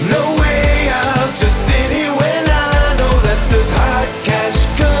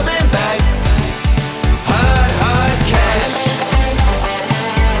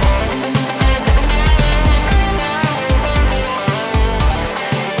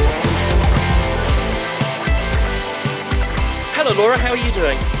Hello, Laura. How are you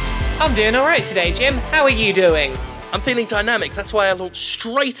doing? I'm doing alright today, Jim. How are you doing? I'm feeling dynamic. That's why I launched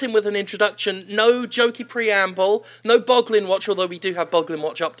straight in with an introduction. No jokey preamble. No Boglin Watch, although we do have Boglin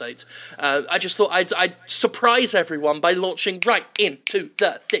Watch updates. I just thought I'd surprise everyone by launching right into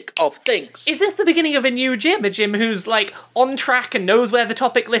the thick of things. Is this the beginning of a new Jim? A Jim who's, like, on track and knows where the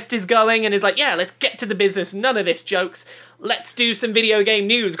topic list is going and is like, yeah, let's get to the business. None of this jokes. Let's do some video game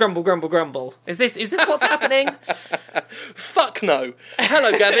news. Grumble, grumble, grumble. Is this what's happening? Fuck no.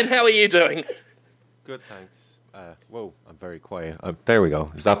 Hello, Gavin. How are you doing? Good, thanks. Whoa, I'm very quiet. There we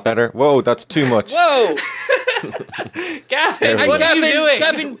go. Is that better? Whoa, that's too much. Whoa! Gavin, what are you doing?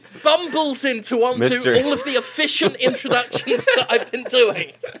 Gavin bumbles into all of the efficient introductions that I've been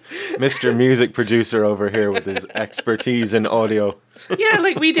doing. Mr. Music Producer over here with his expertise in audio. Yeah,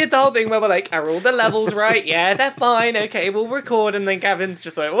 like we did the whole thing where we're like, are all the levels right? Yeah, they're fine. Okay, we'll record. And then Gavin's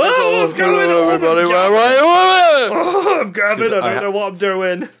just like, whoa, what's going on? Everybody, Oh, I'm Gavin, I don't know what I'm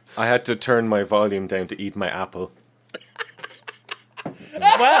doing. I had to turn my volume down to eat my apple.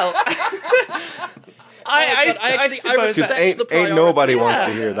 Well, I suppose ain't nobody wants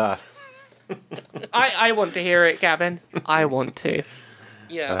to hear that. I want to hear it, Gavin. I want to.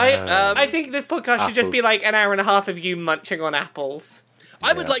 Yeah. I think this podcast should just be like an hour and a half of you munching on apples.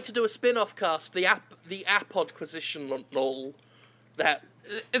 I would like to do a spin-off cast, the Appodquisition lol. That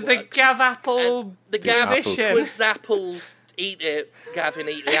the Gav Apple, the Gav edition. Quiz Apple Eat It, Gavin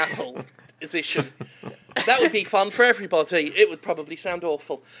Eat the Apple edition. That would be fun for everybody. It would probably sound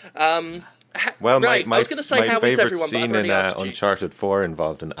awful. Well, right, my I was going to say how is favourite everyone, but I've scene already in asked you. Uncharted 4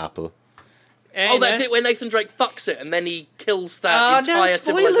 involved an apple. Oh, that bit where Nathan Drake fucks it and then he kills that entire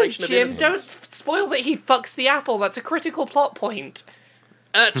civilization of Jim. innocents. Don't spoil that he fucks the apple. That's a critical plot point.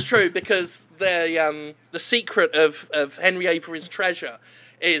 That's true, because the secret of Henry Avery's treasure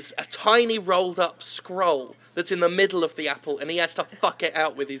is a tiny rolled-up scroll that's in the middle of the apple, and he has to fuck it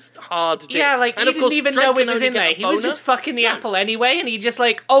out with his hard dick. Yeah, like, and he of course, didn't even Drake know it can was only in get there. a He was boner. just fucking the No. apple anyway, and he just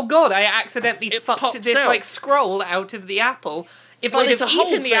like, oh god, I accidentally It fucked pops this, out. like, scroll out of the apple. If Well, I'd it's have a whole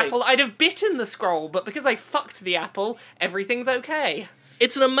eaten the thing. apple, I'd have bitten the scroll, but because I fucked the apple, everything's okay.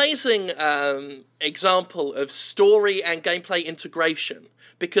 It's an amazing example of story and gameplay integration,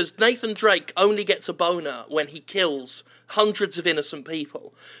 because Nathan Drake only gets a boner when he kills hundreds of innocent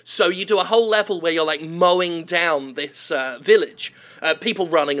people. So you do a whole level where you're like mowing down this village, people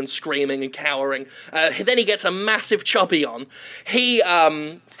running and screaming and cowering. Then he gets a massive chubby on. He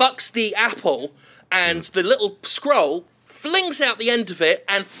fucks the apple, and the little scroll flings out the end of it,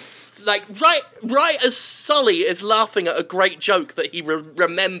 and like right as Sully is laughing at a great joke that he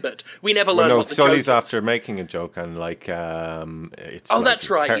remembered. We never learn what the Sully's joke is. after making a joke and like it's Oh, like, that's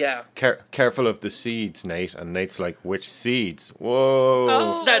right, yeah. Careful of the seeds, Nate. And Nate's like, which seeds? Whoa.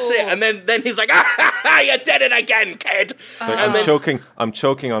 Oh. That's it. And then he's like, ah, you did it again, kid. It's like, I'm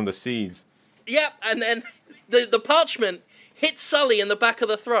choking on the seeds. Yep, and then the parchment hits Sully in the back of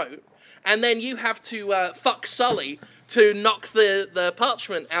the throat, and then you have to fuck Sully to knock the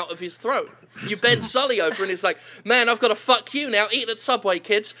parchment out of his throat. You bend Sully over and he's like, man, I've got to fuck you now, eat at Subway,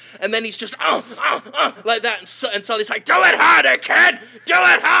 kids. And then he's just, like that, and Sully's like, do it harder, kid! Do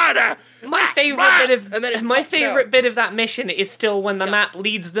it harder! My favorite bit of that mission is still when the map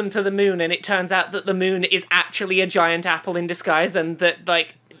leads them to the moon, and it turns out that the moon is actually a giant apple in disguise, and that,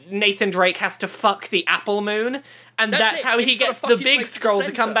 like, Nathan Drake has to fuck the apple moon, and that's how he gets the big scroll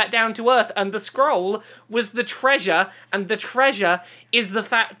to come back down to Earth. And the scroll was the treasure, and the treasure is the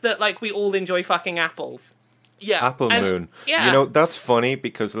fact that, like, we all enjoy fucking apples. Yeah. Apple Moon. Yeah. You know, that's funny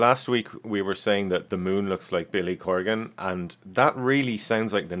because last week we were saying that the moon looks like Billy Corgan, and that really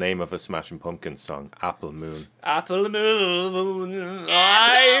sounds like the name of a Smashing Pumpkins song, Apple Moon. Apple Moon,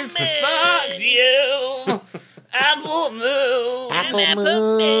 I fucked you. Apple Moon. Apple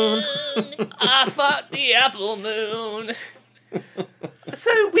Moon. I fucked the Apple Moon.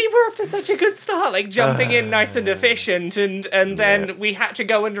 So we were off to such a good start, like jumping in nice and efficient, and then we had to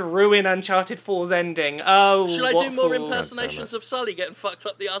go and ruin Uncharted 4's ending. Oh, Should I what do more fools. impersonations of Sully getting fucked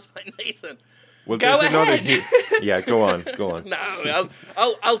up the arse by Nathan? Well, Go there's another. ahead. Yeah, go on. No,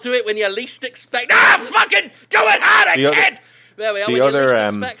 I'll do it when you least expect. Fucking do it harder, kid! There we are. When you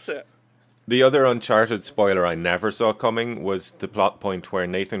least expect it. The other Uncharted spoiler I never saw coming was the plot point where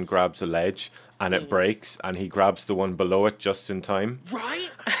Nathan grabs a ledge and it breaks, and he grabs the one below it just in time. Right?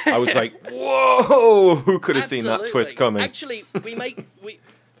 I was like, whoa! Who could have seen that twist coming? Actually, we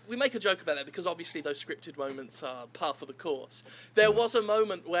make a joke about that because obviously those scripted moments are par for the course. There was a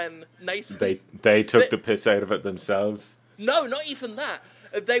moment when Nathan... They took the piss out of it themselves. No, not even that.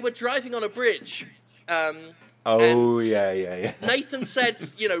 They were driving on a bridge. Yeah. Nathan said,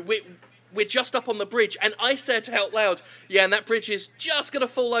 we're just up on the bridge, and I said out loud, yeah, and that bridge is just going to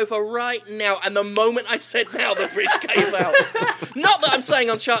fall over right now. And the moment I said now, the bridge gave out. Not that I'm saying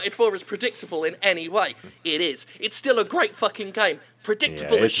Uncharted 4 is predictable in any way. It is. It's still a great fucking game.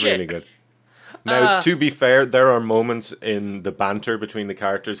 Predictable as shit. It's really good. Now, to be fair, there are moments in the banter between the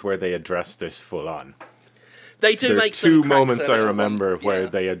characters where they address this full on. They do make some two moments I remember where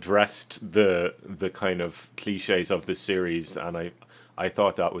they addressed the kind of cliches of the series, and I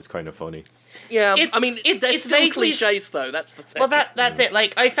thought that was kind of funny. Yeah, it's still cliches, though. That's the thing. Well, that's it.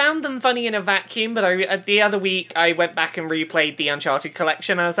 Like, I found them funny in a vacuum, but the other week I went back and replayed the Uncharted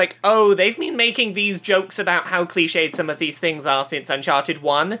collection. I was like, oh, they've been making these jokes about how cliched some of these things are since Uncharted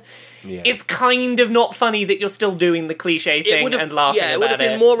 1. Yeah. It's kind of not funny that you're still doing the cliche thing and laughing about it. Yeah, it would have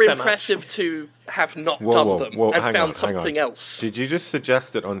been more impressive to have not done them and found something else. Did you just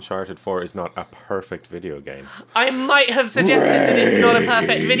suggest that Uncharted 4 is not a perfect video game? I might have suggested that it's not a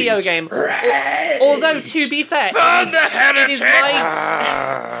perfect video game. Although, to be fair,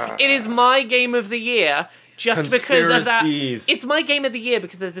 it is my game of the year. Just because of that. It's my game of the year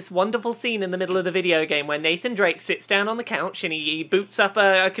because there's this wonderful scene in the middle of the video game where Nathan Drake sits down on the couch and he boots up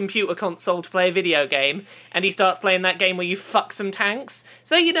a computer console to play a video game, and he starts playing that game where you fuck some tanks.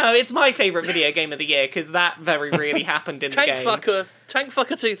 So, it's my favourite video game of the year because that very rarely happened in the game. Tank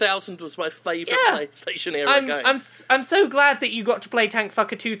Fucker 2000 was my favourite PlayStation era game. I'm so glad that you got to play Tank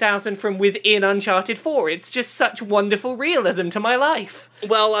Fucker 2000 from within Uncharted 4. It's just such wonderful realism to my life.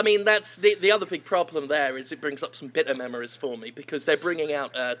 Well, I mean, that's the other big problem there is it brings up some bitter memories for me because they're bringing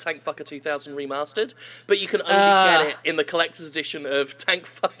out Tank Fucker 2000 Remastered, but you can only get it in the collector's edition of Tank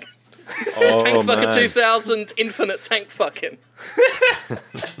Fucker. Tank Fucker 2000 Infinite Tank Fucking.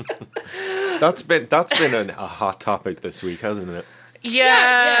 That's been a hot topic this week, hasn't it?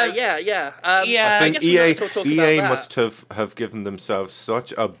 Yeah. I think EA must have given themselves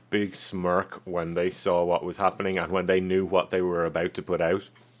such a big smirk when they saw what was happening and when they knew what they were about to put out.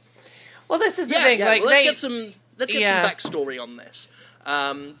 Well, this is the thing. Yeah. Like, let's get some backstory on this.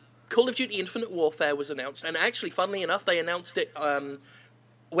 Call of Duty Infinite Warfare was announced, and actually, funnily enough, they announced it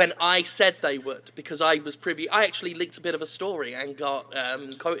when I said they would, because I was privy. I actually leaked a bit of a story and got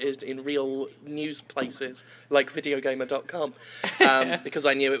quoted in real news places like videogamer.com because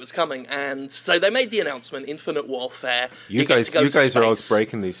I knew it was coming. And so they made the announcement, Infinite Warfare. You guys are always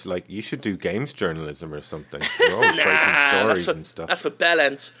breaking these, like, you should do games journalism or something. You're always breaking stories and stuff. That's for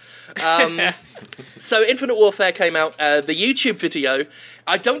bellends. So Infinite Warfare came out, the YouTube video.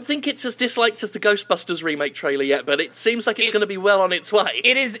 I don't think it's as disliked as the Ghostbusters remake trailer yet, but it seems like it's going to be well on its way.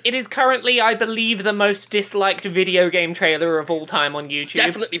 It is currently, I believe, the most disliked video game trailer of all time on YouTube.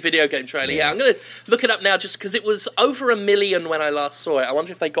 Definitely video game trailer, yeah. I'm going to look it up now just because it was over 1 million when I last saw it. I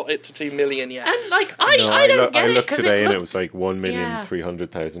wonder if they got it to 2 million yet. And, like, I don't get it. I looked today and it was like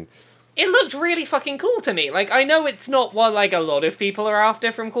 1,300,000. It looked really fucking cool to me. Like, I know it's not what, like, a lot of people are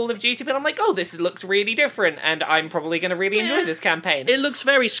after from Call of Duty, but I'm like, oh, this looks really different, and I'm probably going to really enjoy this campaign. It looks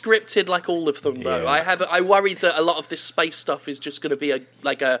very scripted, like all of them, though. I worry that a lot of this space stuff is just going to be a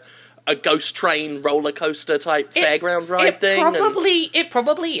ghost train roller coaster type fairground ride thing. It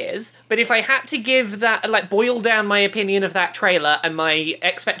probably is, but if I had to give that, like, boil down my opinion of that trailer and my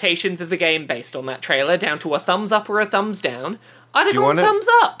expectations of the game based on that trailer down to a thumbs up or a thumbs down, I'd have gone thumbs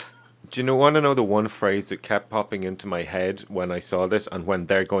up. Do you want to know the one phrase that kept popping into my head when I saw this and when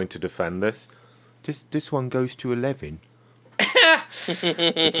they're going to defend this? This one goes to 11. Yes.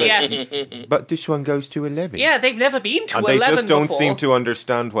 But this one goes to 11. Yeah, they've never been to 11 before. And they just don't before. seem to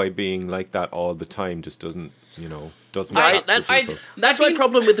understand why being like that all the time just doesn't Right, that's my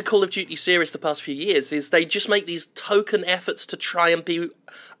problem with the Call of Duty series the past few years, is they just make these token efforts to try and be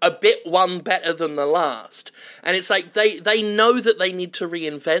a bit one better than the last. And it's like they know that they need to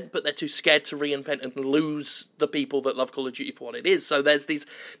reinvent, but they're too scared to reinvent and lose the people that love Call of Duty for what it is. So there's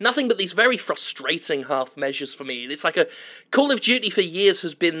nothing but these very frustrating half measures for me. It's like a Call of Duty for years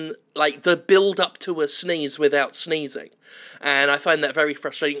has been like the build up to a sneeze without sneezing. And I find that very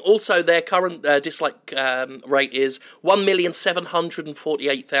frustrating. Also, their current dislike rate is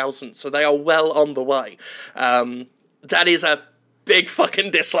 1,748,000, so they are well on the way. That is a big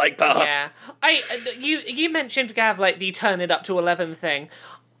fucking dislike bar. Yeah. You mentioned, Gav, like, the turn it up to 11 thing.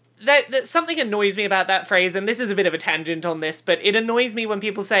 That something annoys me about that phrase, and this is a bit of a tangent on this, but it annoys me when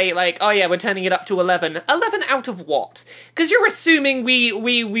people say, like, oh yeah, we're turning it up to 11. 11 out of what? Because you're assuming we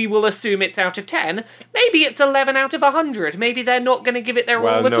will assume it's out of 10. Maybe it's 11 out of 100. Maybe they're not going to give it their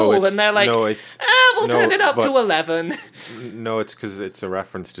all at all, and they're like, we'll we'll turn it up to 11. No, it's because it's a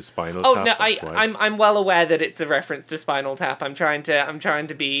reference to Spinal Tap. Oh no, I'm well aware that it's a reference to Spinal Tap. I'm trying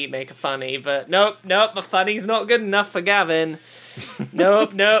to make a funny, but nope, my funny's not good enough for Gavin.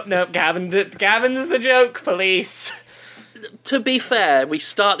 Nope. Gavin's the joke, police. To be fair, we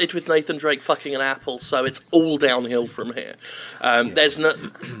started with Nathan Drake fucking an apple, so it's all downhill from here. There's no,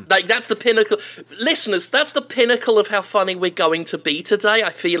 that's the pinnacle. Listeners, that's the pinnacle of how funny we're going to be today. I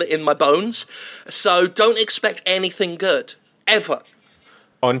feel it in my bones. So don't expect anything good. Ever.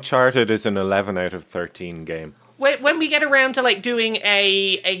 Uncharted is an 11 out of 13 game. When we get around to doing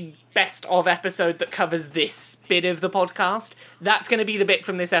a best of episode that covers this bit of the podcast, that's going to be the bit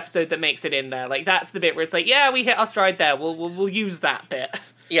from this episode that makes it in there. That's the bit where it's we hit our stride there. We'll use that bit.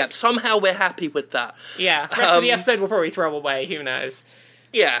 Yeah, somehow we're happy with that. Yeah, the rest of the episode we'll probably throw away. Who knows?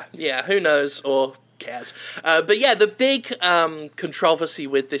 Yeah, who knows or cares. But yeah, the big controversy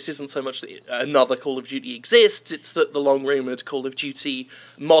with this isn't so much that another Call of Duty exists, it's that the long-rumoured Call of Duty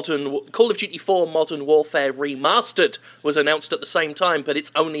 4 Modern Warfare Remastered was announced at the same time, but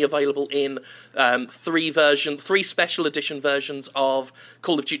it's only available in three special edition versions of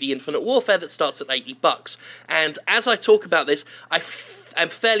Call of Duty Infinite Warfare that starts at $80. And as I talk about this, I'm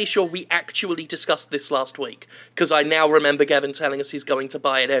fairly sure we actually discussed this last week, because I now remember Gavin telling us he's going to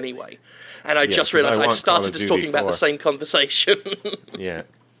buy it anyway. And I just realised I've started just talking about the same conversation. Yeah,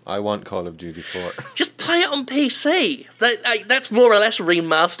 I want Call of Duty 4. Just play it on PC. That's more or less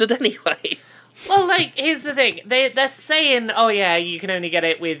remastered anyway. Well, here's the thing. They're saying, oh yeah, you can only get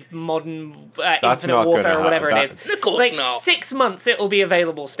it with modern Infinite Warfare or whatever it is. Of course not. 6 months it'll be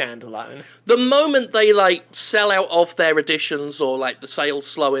available standalone. The moment they, sell out of their editions or, the sales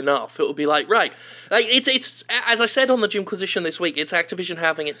slow enough, it'll be right. It's as I said on the Jimquisition this week, it's Activision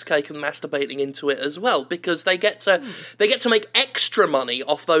having its cake and masturbating into it as well, because they get to make extra money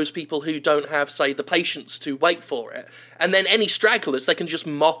off those people who don't have, say, the patience to wait for it. And then any stragglers they can just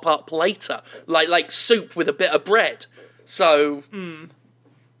mop up later, like soup with a bit of bread. So,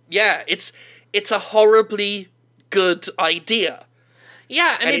 yeah, it's a horribly good idea.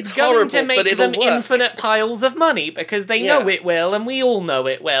 Yeah, and it's going to make them work. Infinite piles of money, because they know it will, and we all know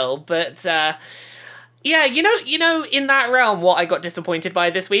it will. But, yeah, you know, in that realm, what I got disappointed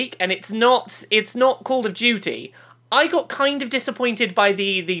by this week, and it's not Call of Duty. I got kind of disappointed by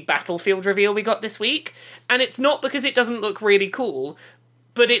the Battlefield reveal we got this week, and it's not because it doesn't look really cool,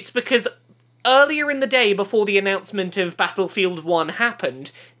 but it's because earlier in the day, before the announcement of Battlefield 1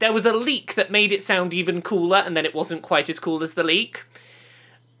 happened, there was a leak that made it sound even cooler, and then it wasn't quite as cool as the leak.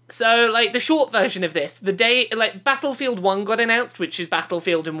 So, the short version of this, the day, Battlefield 1 got announced, which is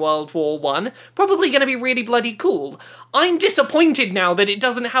Battlefield in World War 1, probably going to be really bloody cool. I'm disappointed now that it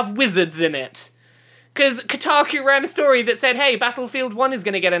doesn't have wizards in it. Because Kotaku ran a story that said, hey, Battlefield 1 is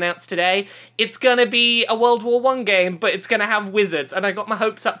going to get announced today. It's going to be a World War 1 game, but it's going to have wizards. And I got my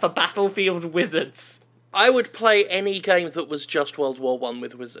hopes up for Battlefield Wizards. I would play any game that was just World War 1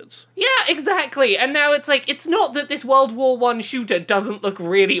 with wizards. Yeah, exactly. And now it's not that this World War 1 shooter doesn't look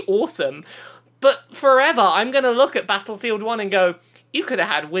really awesome, but forever I'm going to look at Battlefield 1 and go, you could have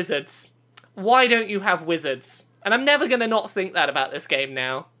had wizards. Why don't you have wizards? And I'm never going to not think that about this game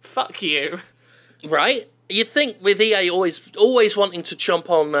now. Fuck you. Right? You'd think with EA always wanting to chomp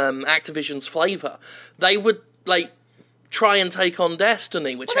on Activision's flavour, they would, try and take on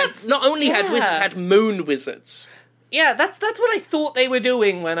Destiny, which had wizards, had moon wizards. Yeah, that's what I thought they were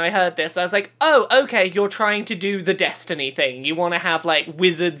doing when I heard this. I was like, oh, okay, you're trying to do the Destiny thing. You want to have,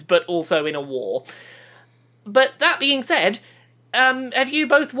 wizards, but also in a war. But that being said, have you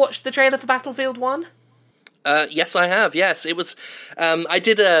both watched the trailer for Battlefield 1? Yes, I have, yes. It was, I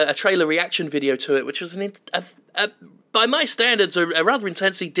did a trailer reaction video to it, which was by my standards, a rather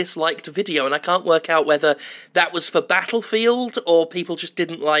intensely disliked video, and I can't work out whether that was for Battlefield or people just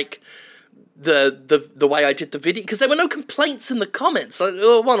didn't like the way I did the video, because there were no complaints in the comments,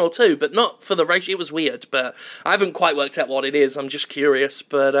 one or two, but not for the ratio. It was weird, but I haven't quite worked out what it is. I'm just curious,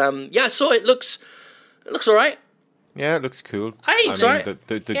 but yeah, I saw it. It looks alright. Yeah, it looks cool. I mean,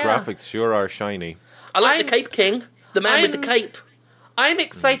 the graphics sure are shiny. I like the Cape King, the man with the cape. I'm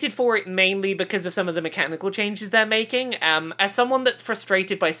excited for it mainly because of some of the mechanical changes they're making. As someone that's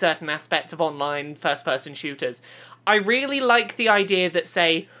frustrated by certain aspects of online first-person shooters, I really like the idea that,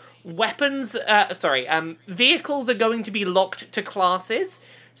 say, vehicles are going to be locked to classes.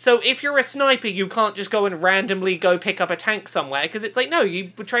 So if you're a sniper, you can't just go and randomly go pick up a tank somewhere, because it's no,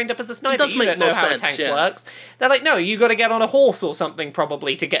 you were trained up as a sniper, you don't know how a tank works. They're no, you got to get on a horse or something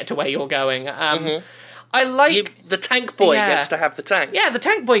probably to get to where you're going. I like... the tank boy gets to have the tank. Yeah, the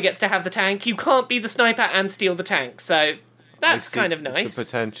tank boy gets to have the tank. You can't be the sniper and steal the tank, so That's kind of nice. The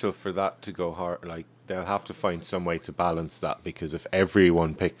potential for that to go hard, like, they'll have to find some way to balance that, because if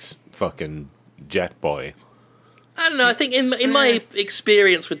everyone picks fucking Jet Boy... I don't know, I think in my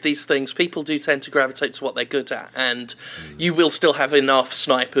experience with these things, people do tend to gravitate to what they're good at, and you will still have enough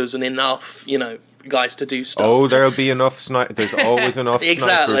snipers and enough, guys to do stuff. Oh, there'll be enough snipers. There's always enough snipers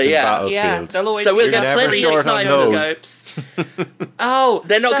in Battlefield. Yeah, so we'll get plenty of sniper scopes.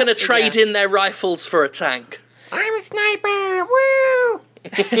 They're not going to trade in their rifles for a tank. I'm a sniper, woo!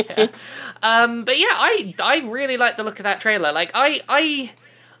 But yeah, I really like the look of that trailer. Like, I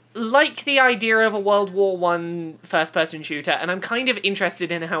like the idea of a World War I first-person shooter, and I'm kind of interested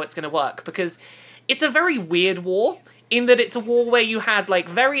in how it's going to work, because it's a very weird war, in that it's a war where you had, like,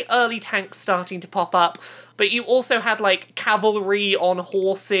 very early tanks starting to pop up, but you also had, like, cavalry on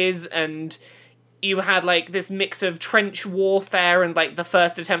horses, and you had, like, this mix of trench warfare and, like, the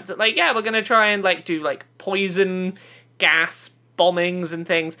first attempts at, like, we're going to try and, like, do, like, poison gas bombings and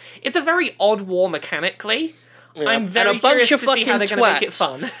things. It's a very odd war mechanically. Yeah. I'm very curious to see how they're going to make it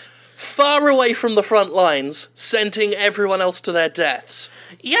fun. Far away from the front lines, sending everyone else to their deaths.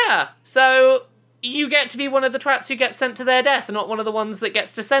 Yeah, so you get to be one of the twats who gets sent to their death, not one of the ones that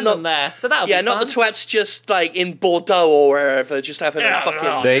gets to send them there. So that'll be fun. Yeah, not the twats just, like, in Bordeaux or wherever, just having a fucking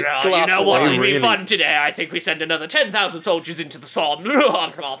glass you know what will be fun today? I think we send another 10,000 soldiers into the Somme.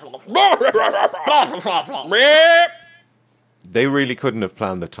 They really couldn't have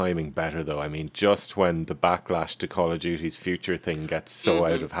planned the timing better, though. I mean, just when the backlash to Call of Duty's future thing gets so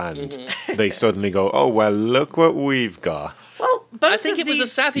out of hand, they suddenly go, oh, well, look what we've got. Well, I think it was a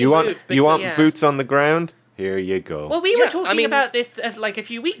savvy move. You want boots on the ground? Here you go. Well, we were talking about this, like, a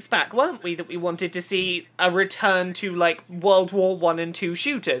few weeks back, weren't we? That we wanted to see a return to, like, World War I and II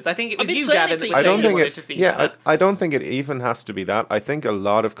shooters. I think it was you, Gavin, that wanted to see that. I don't think it even has to be that. I think a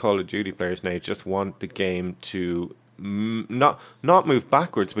lot of Call of Duty players now just want the game to... not move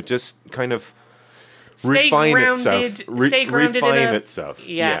backwards, but just kind of refine itself. Refine itself.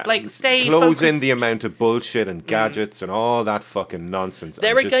 Yeah, like stay close focused. in the amount of bullshit and gadgets and all that fucking nonsense.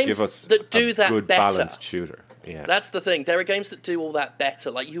 There are games that do that good, better. Balanced shooter. Yeah. That's the thing. There are games that do all that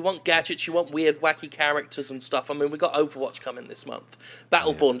better. Like, you want gadgets, you want weird, wacky characters and stuff. I mean, we got Overwatch coming this month.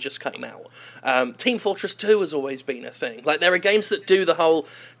 Battleborn just came out. Team Fortress 2 has always been a thing. Like, there are games that do the whole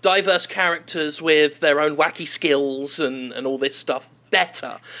diverse characters with their own wacky skills and all this stuff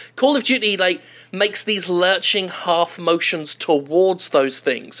better. Call of Duty, like, makes these lurching half motions towards those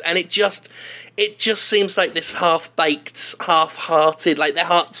things, and it just seems like this half-baked, half-hearted, like their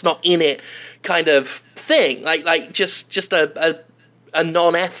heart's not in it kind of thing, like just a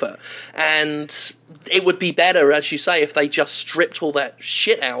non-effort. And it would be better, as you say, if they just stripped all that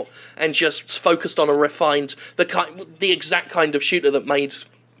shit out and just focused on a refined, the exact kind of shooter that made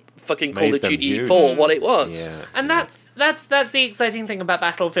fucking Call of Duty 4 what it was. Yeah. And that's the exciting thing about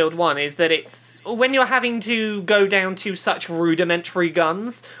Battlefield 1, is that it's when you're having to go down to such rudimentary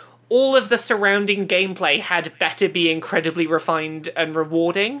guns, all of the surrounding gameplay had better be incredibly refined and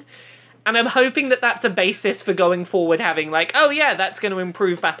rewarding. And I'm hoping that that's a basis for going forward, having like, oh yeah, that's going to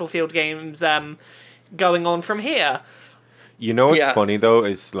improve Battlefield games going on from here. You know what's funny though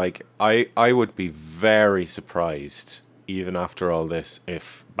is, like, I would be very surprised, even after all this,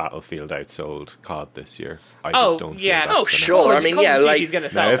 if Battlefield outsold COD this year. I just don't feel that's oh sure. I mean, Call of like, Duty's going to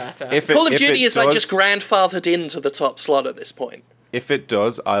sell better. Call of Duty is like just grandfathered into the top slot at this point. If it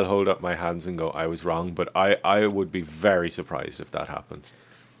does, I'll hold up my hands and go, I was wrong, but I would be very surprised if that happens.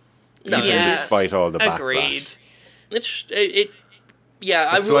 No, despite all the agreed. backlash.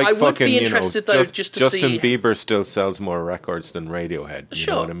 I would be interested though, just to Justin see. Justin Bieber still sells more records than Radiohead. You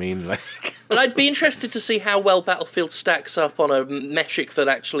know what I mean? Like, but I'd be interested to see how well Battlefield stacks up on a metric that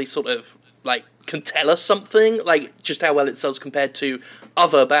actually sort of like can tell us something, like just how well it sells compared to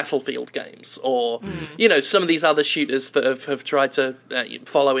other Battlefield games, or some of these other shooters that have tried to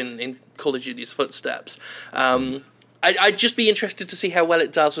follow in Call of Duty's footsteps. I'd just be interested to see how well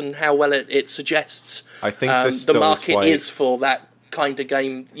it does and how well it suggests I think the market is for that kind of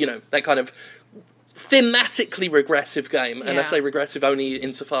game, that kind of thematically regressive game. And I say regressive only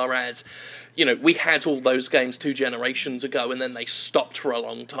insofar as, we had all those games 2 generations ago and then they stopped for a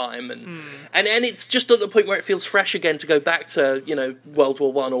long time. And it's just at the point where it feels fresh again to go back to, World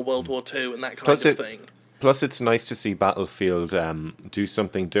War I or World War II and that kind of thing. Plus, it's nice to see Battlefield do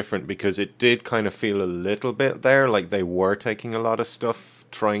something different, because it did kind of feel a little bit there like they were taking a lot of stuff,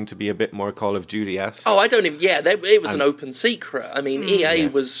 trying to be a bit more Call of Duty-esque. Oh, I don't even... Yeah, it was an open secret. I mean, EA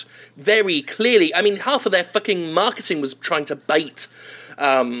was very clearly... I mean, half of their fucking marketing was trying to bait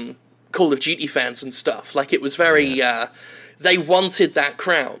Call of Duty fans and stuff. Like, it was very... they wanted that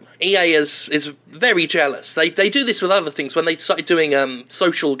crown. EA is very jealous. They do this with other things. When they started doing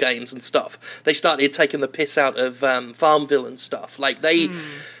social games and stuff, they started taking the piss out of Farmville and stuff. Like, they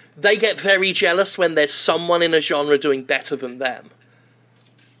get very jealous when there's someone in a genre doing better than them.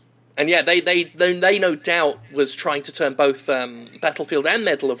 And yeah, they no doubt was trying to turn both Battlefield and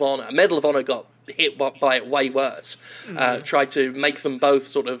Medal of Honor. Medal of Honor got hit by it way worse. Tried to make them both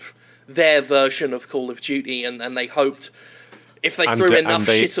sort of their version of Call of Duty, and they hoped if they threw enough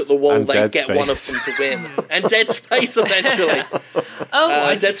shit at the wall, they'd get one of them to win. And Dead Space eventually.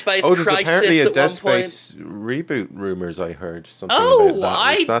 Dead Space Crisis apparently a at Dead one point. Space reboot rumors. I heard something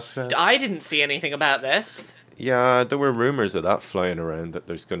about that. I didn't see anything about this. Yeah, there were rumors of that flying around, that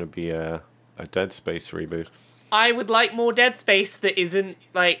there's going to be a Dead Space reboot. I would like more Dead Space that isn't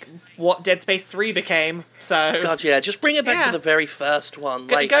like what Dead Space 3 became. So God, yeah, just bring it back to the very first one.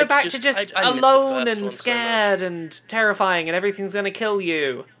 Go back to just alone and scared and terrifying, and everything's gonna kill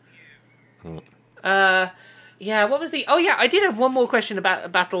you. Yeah. What was the? Oh yeah, I did have one more question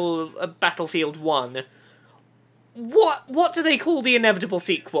about Battlefield 1. What do they call the inevitable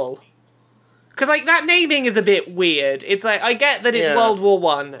sequel? Because, like, that naming is a bit weird. It's like, I get that it's World War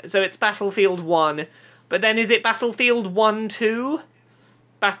 1, so it's Battlefield 1, but then is it Battlefield 1-2?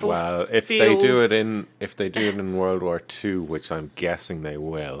 Well, if they do it in World War 2, which I'm guessing they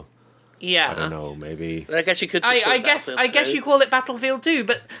will. Yeah. I don't know, maybe. I guess you could just I guess you call it Battlefield 2,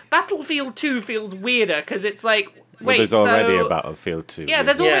 but Battlefield 2 feels weirder, because it's like, wait, there's already a Battlefield 2. Yeah,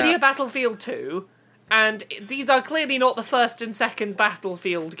 there's already a Battlefield 2. And these are clearly not the first and second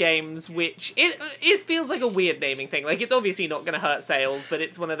Battlefield games, which it feels like a weird naming thing. Like, it's obviously not going to hurt sales, but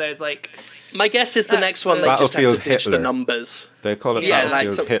it's one of those, like... My guess is the next one, they just have to ditch the numbers. They call it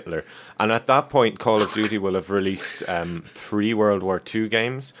Battlefield Hitler. And at that point, Call of Duty will have released 3 World War II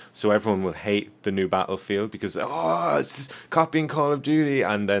games, so everyone will hate the new Battlefield because, it's copying Call of Duty,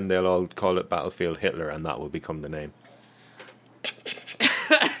 and then they'll all call it Battlefield Hitler, and that will become the name.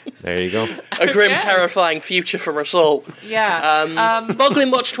 There you go. A grim, terrifying future for us all. Yeah.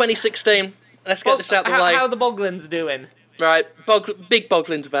 Boglin Watch 2016. Let's get this out the way. How are the Boglins doing? Right, big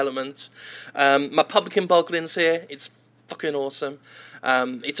Boglin developments. My Pumpkin Boglin's here. It's fucking awesome.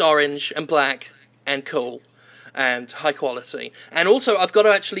 It's orange and black and cool and high quality. And also, I've got to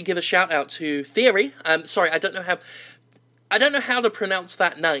actually give a shout out to Theory. Sorry, I don't know how to pronounce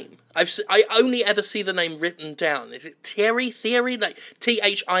that name. I only ever see the name written down. Is it Theory? Like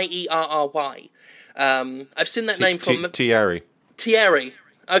Thierry. I've seen that name from Thierry. Thierry.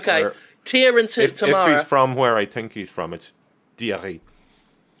 Okay. Tier and Tamara. If he's from where I think he's from, it's Thierry.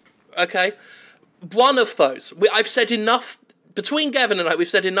 Okay. One of those. I've said enough. Between Gavin and I, we've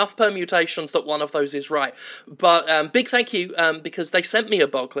said enough permutations that one of those is right. But big thank you, because they sent me a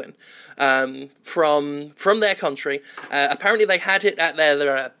Boglin from their country. Apparently they had it at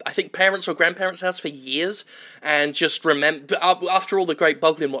their I think, parents' or grandparents' house for years, and just after all the great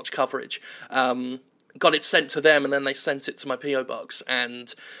Boglin Watch coverage, got it sent to them, and then they sent it to my P.O. box.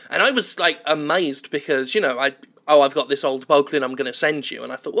 And I was, like, amazed because, I've got this old Boglin I'm going to send you.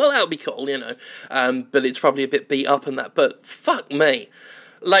 And I thought, well, that would be cool, but it's probably a bit beat up and that. But fuck me.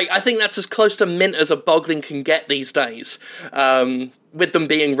 Like, I think that's as close to mint as a Boglin can get these days. With them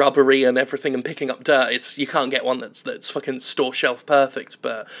being rubbery and everything and picking up dirt, you can't get one that's fucking store shelf perfect.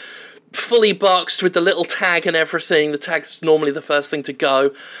 But fully boxed with the little tag and everything. The tag's normally the first thing to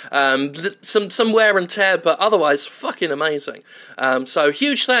go. Some wear and tear, but otherwise fucking amazing. So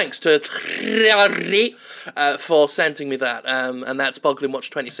huge thanks to for sending me that. And that's Boglin Watch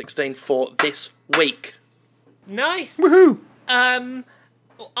 2016 for this week. Nice. Woohoo!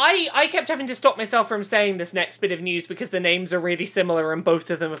 I kept having to stop myself from saying this next bit of news because the names are really similar and both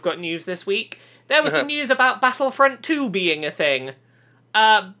of them have got news this week. There was some news about Battlefront 2 being a thing.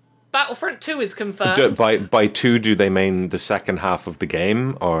 Battlefront 2 is confirmed. By 2, do they mean the second half of the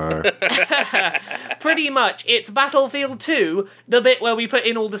game, or...? Pretty much. It's Battlefield 2, the bit where we put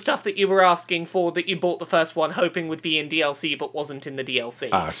in all the stuff that you were asking for that you bought the first one hoping would be in DLC but wasn't in the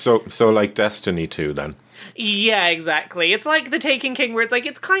DLC. So like Destiny 2, then? Yeah, exactly. It's like The Taken King, where it's like,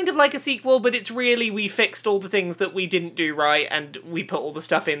 it's kind of like a sequel, but it's really, we fixed all the things that we didn't do right, and we put all the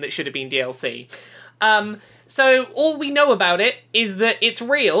stuff in that should have been DLC. So all we know about it is that it's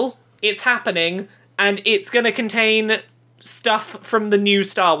real, it's happening, and it's going to contain stuff from the new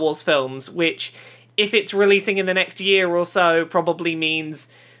Star Wars films, which, if it's releasing in the next year or so, probably means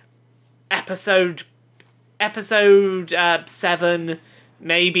episode 7,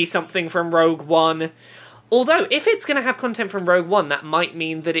 maybe something from Rogue One. Although, if it's going to have content from Rogue One, that might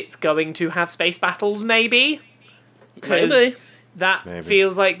mean that it's going to have space battles, maybe? Maybe. That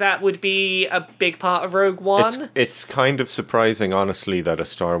feels like that would be a big part of Rogue One. It's kind of surprising, honestly, that a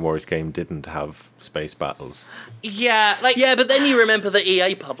Star Wars game didn't have space battles. Yeah, but then you remember that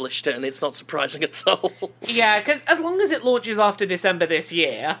EA published it, and it's not surprising at all. Yeah, because as long as it launches after December this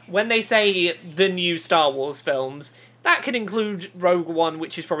year, when they say the new Star Wars films, that can include Rogue One,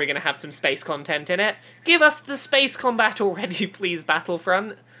 which is probably going to have some space content in it. Give us the space combat already, please,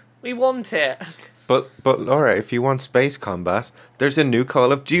 Battlefront. We want it. But Laura, if you want space combat, there's a new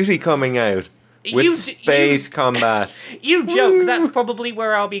Call of Duty coming out with space combat. You joke. That's probably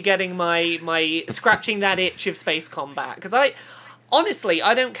where I'll be getting my scratching that itch of space combat. Because honestly,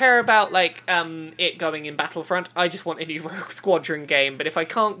 I don't care about it going in Battlefront. I just want a new Rogue Squadron game. But if I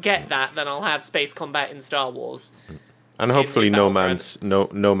can't get that, then I'll have space combat in Star Wars. And hopefully No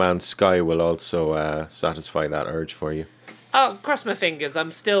Man's Sky will also satisfy that urge for you. Oh, cross my fingers.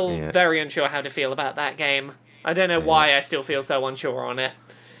 I'm still very unsure how to feel about that game. I don't know why I still feel so unsure on it.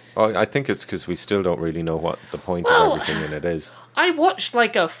 Oh, I think it's because we still don't really know what the point of everything in it is. I watched I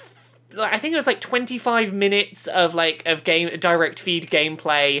think it was 25 minutes of game direct feed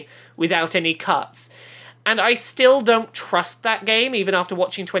gameplay without any cuts. And I still don't trust that game, even after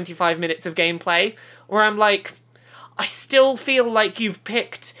watching 25 minutes of gameplay, where I'm like, I still feel like you've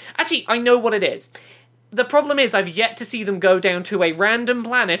picked... Actually, I know what it is. The problem is I've yet to see them go down to a random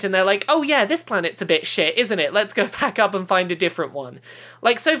planet and they're like, oh yeah, this planet's a bit shit, isn't it? Let's go back up and find a different one.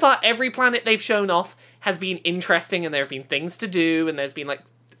 So far, every planet they've shown off has been interesting and there have been things to do and there's been,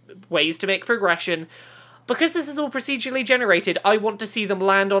 ways to make progression. Because this is all procedurally generated, I want to see them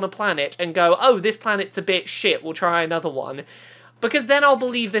land on a planet and go, oh, this planet's a bit shit, we'll try another one. Because then I'll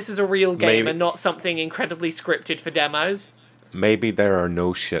believe this is a real game and not something incredibly scripted for demos. Maybe there are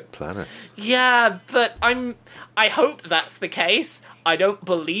no shit planets. Yeah, but I hope that's the case. I don't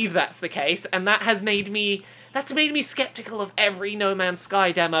believe that's the case, and that's made me skeptical of every No Man's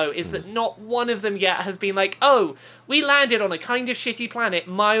Sky demo, is that not one of them yet has been like, oh, we landed on a kind of shitty planet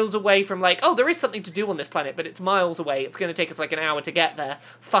miles away from oh, there is something to do on this planet, but it's miles away. It's going to take us an hour to get there.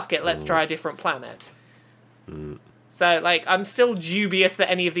 Fuck it, let's try a different planet. So, I'm still dubious that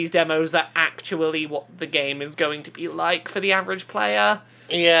any of these demos are actually what the game is going to be like for the average player.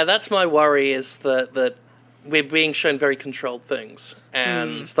 Yeah, that's my worry, is that we're being shown very controlled things.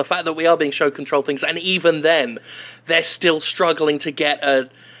 And the fact that we are being shown controlled things, and even then, they're still struggling to get a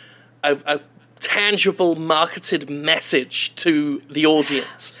tangible, marketed message to the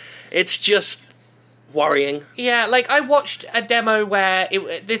audience. It's just... worrying. Yeah, I watched a demo where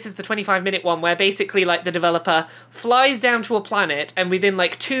this is the 25-minute one where basically the developer flies down to a planet and within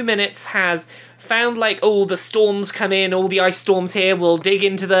 2 minutes has found the storms come in, all the ice storms here, we'll dig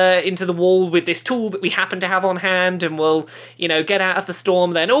into the wall with this tool that we happen to have on hand and we'll get out of the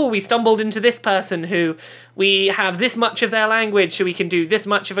storm. Then we stumbled into this person who we have this much of their language so we can do this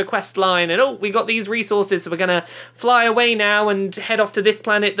much of a quest line, and we got these resources so we're gonna fly away now and head off to this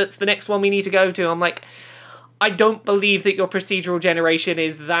planet that's the next one we need to go to. I'm I don't believe that your procedural generation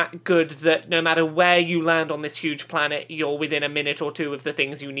is that good that no matter where you land on this huge planet, you're within a minute or two of the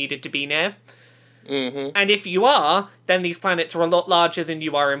things you needed to be near. Mm-hmm. And if you are, then these planets are a lot larger than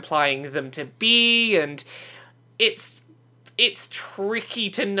you are implying them to be, and it's tricky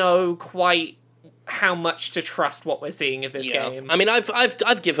to know quite how much to trust what we're seeing of this game. I mean,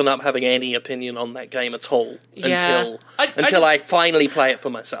 I've given up having any opinion on that game at all until I finally play it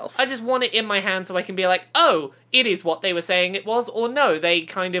for myself. I just want it in my hand so I can be like, oh, it is what they were saying it was, or no, they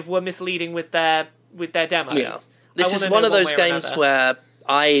kind of were misleading with their demos. Yeah. This is one of those games where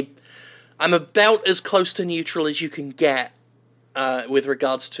I'm about as close to neutral as you can get with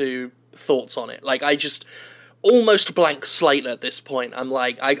regards to thoughts on it. I just almost blank slate at this point. I'm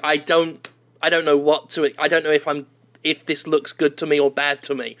I don't know what to... I don't know if this looks good to me or bad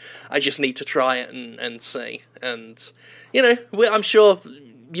to me. I just need to try it and see. And, I'm sure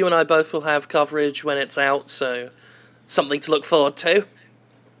you and I both will have coverage when it's out, so something to look forward to.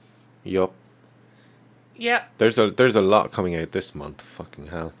 Yup. Yeah. There's a lot coming out this month. Fucking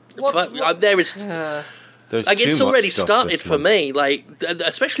hell. There is... it's already started for me,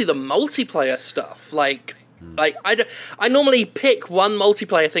 especially the multiplayer stuff. I normally pick one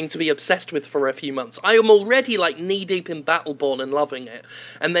multiplayer thing to be obsessed with for a few months. I am already knee-deep in Battleborn and loving it.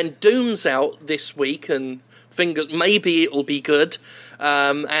 And then Doom's out this week, and maybe it'll be good.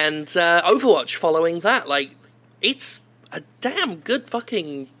 And Overwatch following that. It's a damn good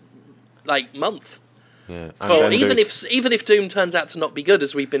fucking month. Yeah. Even if Doom turns out to not be good,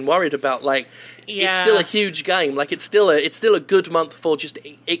 as we've been worried about, it's still a huge game. It's still a good month for just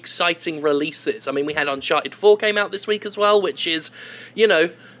exciting releases. I mean, we had Uncharted 4 came out this week as well, which is,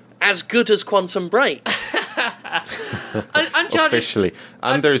 as good as Quantum Break. officially.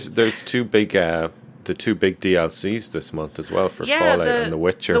 And there's two big the two big DLCs this month as well for Fallout and The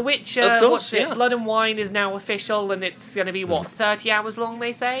Witcher. The Witcher, of course, Blood and Wine is now official, and it's going to be 30 hours long,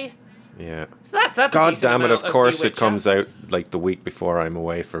 they say. Yeah. So that's God damn it! Of course, it comes out like the week before I'm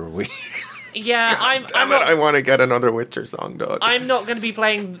away for a week. Yeah, I want to get another Witcher song, dog. I'm not going to be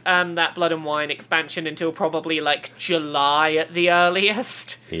playing that Blood and Wine expansion until probably like July at the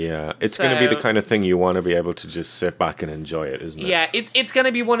earliest. Yeah, it's going to be the kind of thing you want to be able to just sit back and enjoy it, isn't it? Yeah, it's going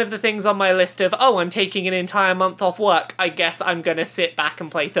to be one of the things on my list of, I'm taking an entire month off work. I guess I'm going to sit back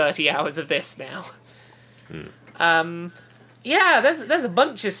and play 30 hours of this now. Yeah, there's a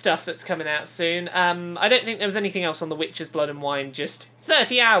bunch of stuff that's coming out soon. I don't think there was anything else on The Witcher's Blood and Wine, just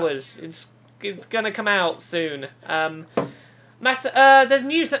 30 hours. It's gonna come out soon. There's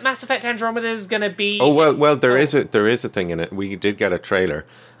news that Mass Effect Andromeda is gonna be. Oh well, there is a thing in it. We did get a trailer,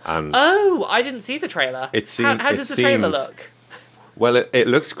 and I didn't see the trailer. How does the trailer look? Well, it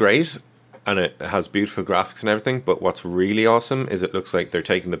looks great, and it has beautiful graphics and everything. But what's really awesome is it looks like they're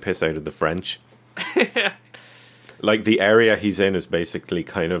taking the piss out of the French. Like the area he's in is basically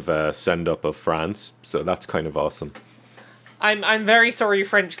kind of a send up of France, so that's kind of awesome. I'm very sorry,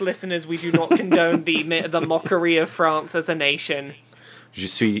 French listeners. We do not condone the mockery of France as a nation. Je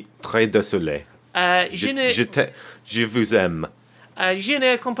suis très désolé. Je vous aime. Je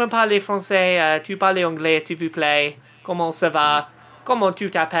ne comprends pas les français. Tu parles anglais, s'il vous plaît. Comment ça va? Comment tu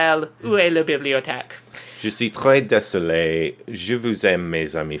t'appelles? Où est la bibliothèque? Je suis très désolé. Je vous aime,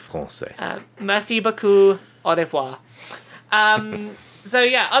 mes amis français. Merci beaucoup. Au revoir. So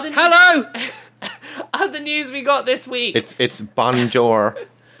yeah, Hello! Other news we got this week. It's bonjour.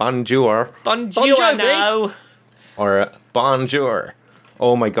 Bonjour. Bonjour now. Or bonjour.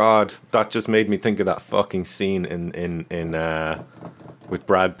 Oh my god, that just made me think of that fucking scene in with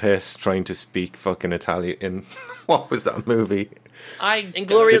Brad Pitt trying to speak fucking Italian in what was that movie?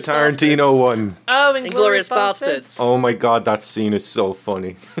 Inglourious the Tarantino one. Oh, Inglourious Bastards. Oh my god, that scene is so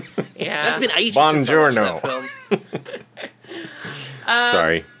funny. Yeah. That's been ages since I watched that film.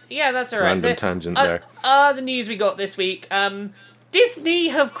 Sorry. Yeah, that's alright. Random tangent there. The news we got this week. Disney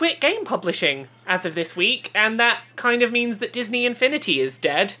have quit game publishing as of this week, and that kind of means that Disney Infinity is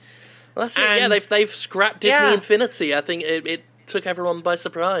dead. Well, that's it. Yeah, they've scrapped Disney Infinity. I think it took everyone by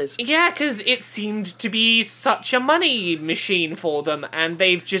surprise. Yeah, because it seemed to be such a money machine for them, and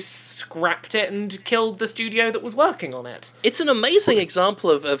they've just scrapped it and killed the studio that was working on it. It's an amazing example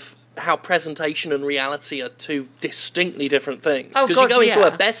of how presentation and reality are two distinctly different things. Because you go into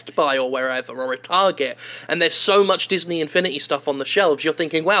a Best Buy or wherever, or a Target, and there's so much Disney Infinity stuff on the shelves, you're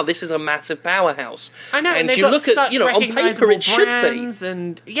thinking, wow, this is a massive powerhouse. I know, and you look at, on paper it should be.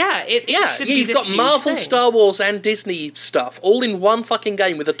 And it should be. You've got Marvel, Star Wars, and Disney stuff all in one fucking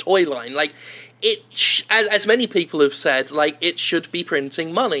game with a toy line. Like, as many people have said, like, it should be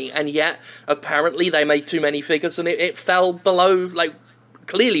printing money, and yet apparently they made too many figures and it fell below, like,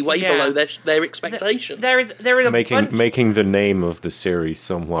 clearly way below their expectations. There is a making the name of the series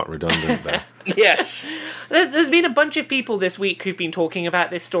somewhat redundant there. Yes. There's been a bunch of people this week who've been talking about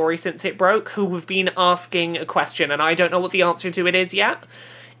this story since it broke, who have been asking a question, and I don't know what the answer to it is yet.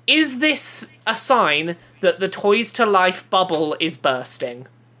 Is this a sign that the Toys to Life bubble is bursting?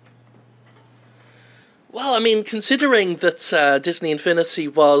 Well, I mean, considering that Disney Infinity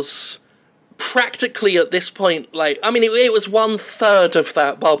was practically at this point, like, I mean, it was 1/3 of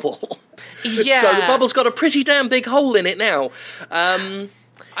that bubble. Yeah. So the bubble's got a pretty damn big hole in it now.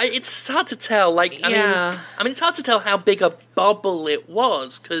 It's hard to tell. Like, I mean, it's hard to tell how big a bubble it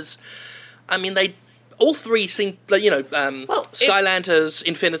was, because, I mean, all three seem, Skylanders,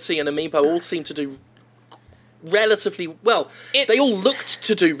 Infinity, and Amiibo all seem to do relatively well. They all looked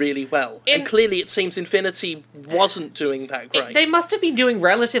to do really well, and clearly it seems Infinity wasn't doing that great. They must have been doing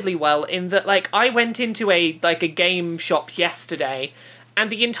relatively well in that, like, I went into a game shop yesterday,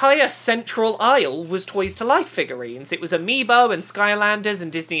 and the entire central aisle was Toys to Life figurines. It was Amiibo and Skylanders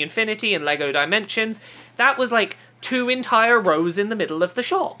and Disney Infinity and Lego Dimensions. That was like 2 entire rows in the middle of the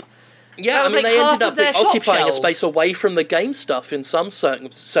shop. Yeah, I mean, they ended up occupying a space away from the game stuff in some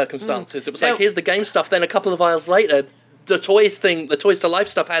circumstances. It was like, here's the game stuff, then a couple of aisles later, the Toys to Life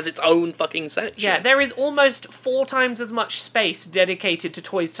stuff has its own fucking section. Yeah, there is almost 4 times as much space dedicated to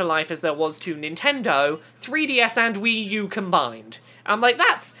Toys to Life as there was to Nintendo, 3DS and Wii U combined. I'm like,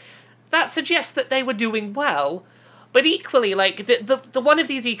 that suggests that they were doing well, but equally, like, the one of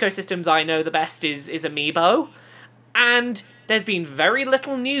these ecosystems I know the best is Amiibo, and there's been very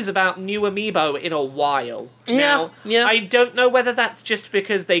little news about new Amiibo in a while. Yeah. I don't know whether that's just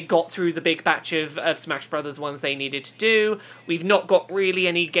because they got through the big batch of Smash Brothers ones they needed to do. We've not got really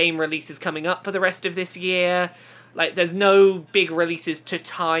any game releases coming up for the rest of this year. Like, there's no big releases to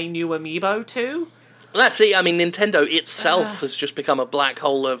tie new Amiibo to. That's it. I mean, Nintendo itself has just become a black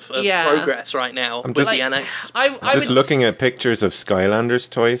hole of progress right now with the NX. I'm just looking at pictures of Skylanders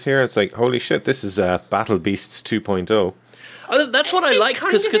toys here. It's like, holy shit, this is Battle Beasts 2.0. Oh, that's what I liked,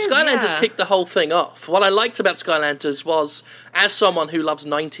 because Skylanders kicked the whole thing off. What I liked about Skylanders was, as someone who loves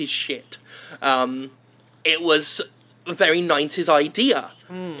 90s shit, it was a very 90s idea.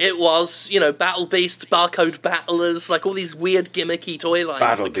 It was, Battle Beasts, Barcode Battlers, like all these weird gimmicky toy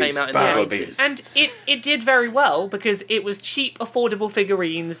lines that came out in the 90s. And it did very well, because it was cheap, affordable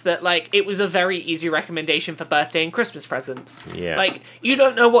figurines that, like, it was a very easy recommendation for birthday and Christmas presents. Yeah. Like, you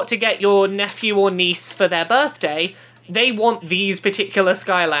don't know what to get your nephew or niece for their birthday. They want these particular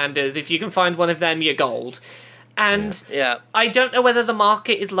Skylanders. If you can find one of them, you're gold. And I don't know whether the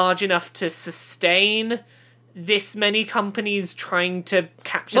market is large enough to sustain this many companies trying to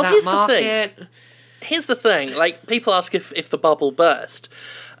capture that market. Here's the thing. Like, people ask if the bubble burst.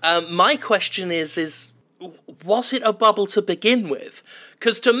 My question is was it a bubble to begin with?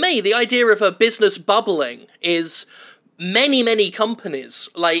 Because to me, the idea of a business bubbling is many, many companies,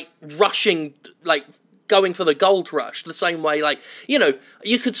 like, rushing, like, going for the gold rush, the same way, like,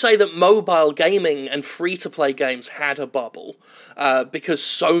 you could say that mobile gaming and free-to-play games had a bubble, because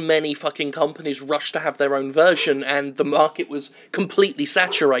so many fucking companies rushed to have their own version, and the market was completely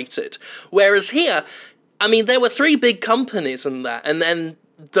saturated. Whereas here, I mean, there were 3 big companies in that, and then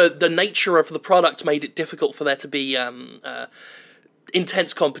the nature of the product made it difficult for there to be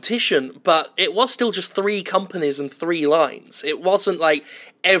intense competition, but it was still just 3 companies and 3 lines. It wasn't like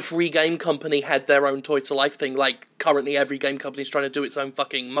every game company had their own toy-to-life thing, like currently every game company is trying to do its own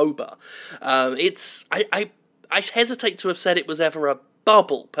fucking MOBA. I hesitate to have said it was ever a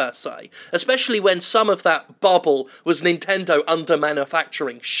bubble, per se, especially when some of that bubble was Nintendo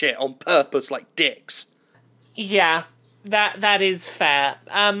under-manufacturing shit on purpose like dicks. Yeah, that is fair.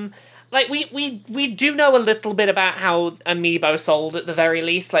 Like, we do know a little bit about how Amiibo sold, at the very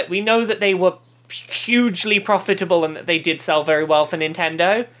least. Like, we know that they were hugely profitable and that they did sell very well for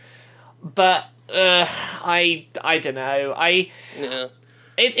Nintendo. But, I don't know.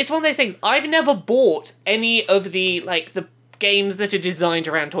 It's one of those things. I've never bought any of the games that are designed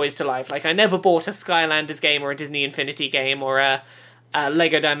around Toys to Life. Like, I never bought a Skylanders game or a Disney Infinity game or a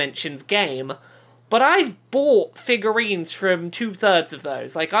LEGO Dimensions game. But I've bought figurines from 2/3 of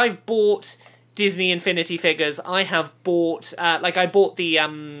those. Like, I've bought Disney Infinity figures. I have bought, I bought the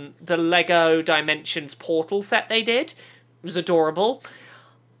LEGO Dimensions Portal set they did. It was adorable.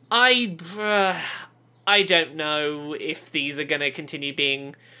 I don't know if these are going to continue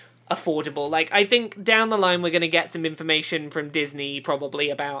being affordable. Like, I think down the line we're going to get some information from Disney probably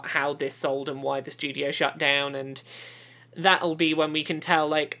about how this sold and why the studio shut down, and that'll be when we can tell,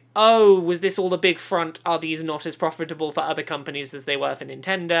 like, oh, was this all a big front? Are these not as profitable for other companies as they were for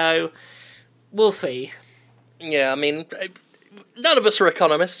Nintendo? We'll see. Yeah, I mean, none of us are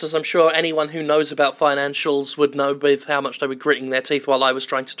economists, as I'm sure anyone who knows about financials would know with how much they were gritting their teeth while I was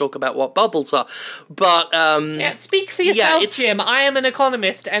trying to talk about what bubbles are. But, yeah, speak for yourself, Jim. I am an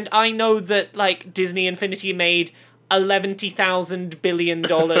economist, and I know that, like, Disney Infinity made $11,000 billion,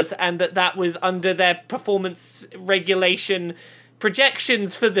 and that was under their performance regulation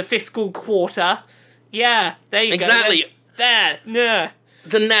projections for the fiscal quarter. Yeah, there you exactly. Go. There. Yeah.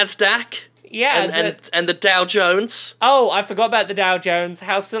 The NASDAQ. Yeah. And the Dow Jones. Oh, I forgot about the Dow Jones.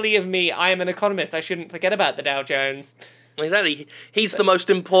 How silly of me. I am an economist. I shouldn't forget about the Dow Jones. Exactly. He's the most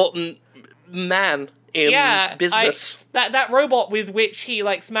important man in business. That robot with which he,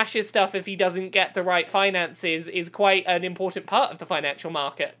 like, smashes stuff if he doesn't get the right finances is quite an important part of the financial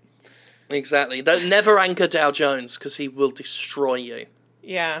market. Exactly. Don't never anchor Dow Jones, because he will destroy you.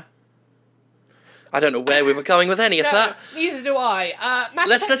 Yeah. I don't know where we were going with any of that. Neither do I.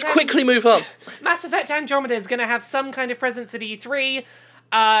 Let's quickly move on. Mass Effect Andromeda is going to have some kind of presence at E3.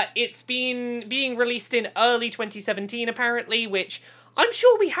 It's been being released in early 2017, apparently, which I'm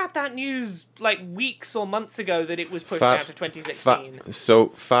sure we had that news, like, weeks or months ago that it was pushed out to 2016. So,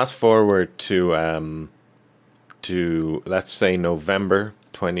 fast forward to let's say, November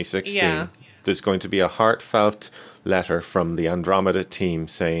 2016. Yeah. There's going to be a heartfelt letter from the Andromeda team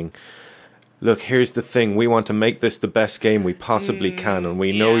saying, look, here's the thing, we want to make this the best game we possibly can, and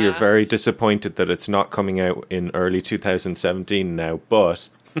we know you're very disappointed that it's not coming out in early 2017 now, but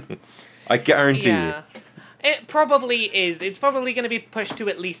I guarantee you. It probably is. It's probably going to be pushed to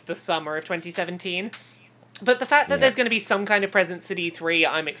at least the summer of 2017. But the fact that there's going to be some kind of presence at E3,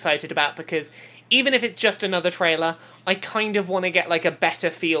 I'm excited about, because even if it's just another trailer, I kind of want to get, like, a better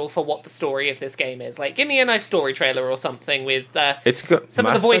feel for what the story of this game is. Like, give me a nice story trailer or something with some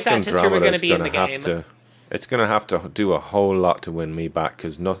of the voice actors who are going to be in the game. it's going to have to do a whole lot to win me back,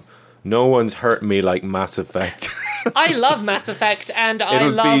 because no one's hurt me like Mass Effect. I love Mass Effect, and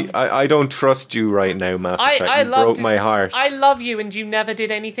I don't trust you right now, Mass Effect. You broke my heart. I love you, and you never did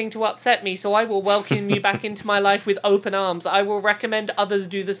anything to upset me, so I will welcome you back into my life with open arms. I will recommend others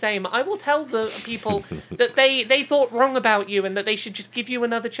do the same. I will tell the people that they thought wrong about you, and that they should just give you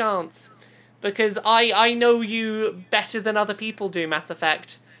another chance. Because I know you better than other people do, Mass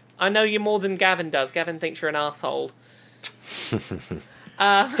Effect. I know you more than Gavin does. Gavin thinks you're an arsehole.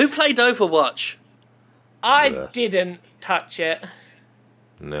 Who played Overwatch? I didn't touch it.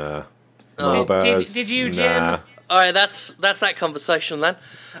 Nah. Did you, Jim? Nah. All right, that's that conversation then.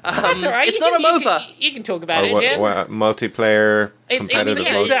 That's all right. It's not a MOBA. You can talk about it, Jim. Multiplayer, competitive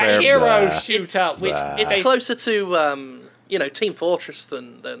multiplayer. It's a hero shooter. It's closer to Team Fortress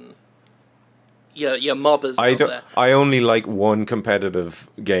than your MOBAs. I only like one competitive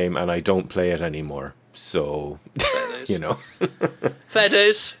game, and I don't play it anymore. So, Fair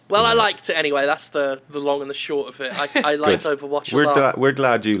dues. Well, I liked it anyway. That's the long and the short of it. I liked Overwatch a lot. We're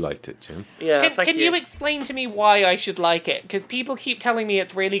glad you liked it, Jim. Yeah, Can you explain to me why I should like it? Because people keep telling me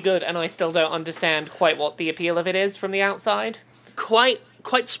it's really good, and I still don't understand quite what the appeal of it is from the outside. Quite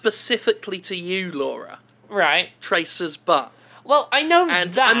specifically to you, Laura. Right. Tracer's butt. Well, I know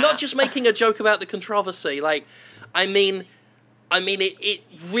and that. I'm not just making a joke about the controversy. Like, I mean, it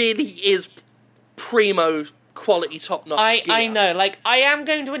really is primo quality, top-notch gear. I know. Like, I am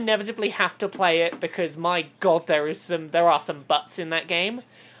going to inevitably have to play it because, my God, there are some butts in that game.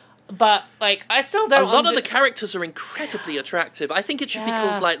 But, like, I still don't... A lot of the characters are incredibly attractive. I think it should be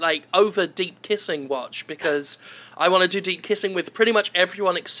called, like Over Deep Kissing Watch, because I want to do deep kissing with pretty much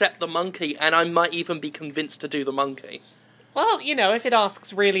everyone except the monkey, and I might even be convinced to do the monkey. Well, if it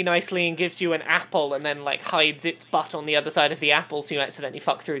asks really nicely and gives you an apple and then, like, hides its butt on the other side of the apple so you accidentally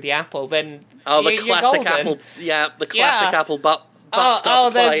fuck through the apple, then the classic apple... Yeah, the classic apple butt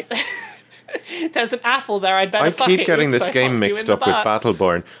stuff play. There's an apple there, I'd better fuck it. I keep getting this game mixed up with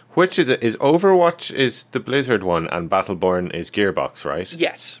Battleborn. Which is it? Is Overwatch is the Blizzard one and Battleborn is Gearbox, right?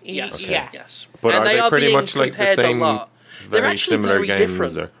 Yes. Okay. Yes. But and are they pretty much like the same, They're actually very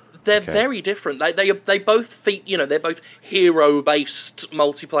different. They're very different. Like they both they're both hero-based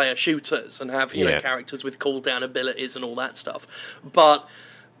multiplayer shooters and have characters with cooldown abilities and all that stuff. But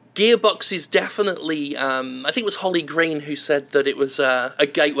Gearbox is definitely, I think it was Holly Green who said that it was a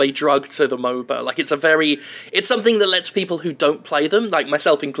gateway drug to the MOBA. Like it's something that lets people who don't play them, like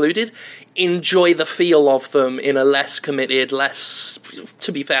myself included, enjoy the feel of them in a less committed, less,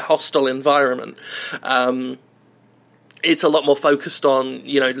 to be fair, hostile environment. It's a lot more focused on,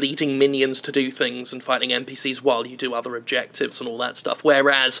 leading minions to do things and fighting NPCs while you do other objectives and all that stuff.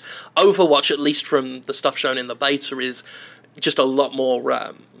 Whereas Overwatch, at least from the stuff shown in the beta, is just a lot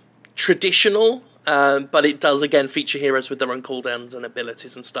more traditional, but it does, again, feature heroes with their own cooldowns and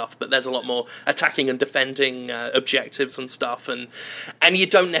abilities and stuff, but there's a lot more attacking and defending objectives and stuff, and you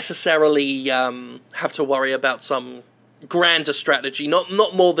don't necessarily have to worry about some grander strategy, not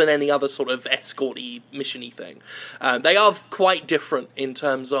more than any other sort of escort-y, mission-y thing. They are quite different in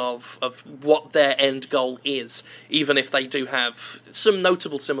terms of what their end goal is, even if they do have some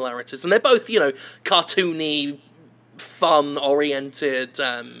notable similarities. And they're both, cartoony, fun-oriented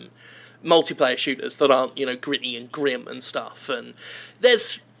multiplayer shooters that aren't, gritty and grim and stuff. And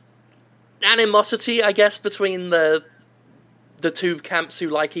there's animosity, I guess, between the two camps who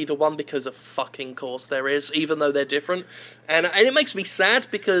like either one, because of fucking course there is, even though they're different. And it makes me sad,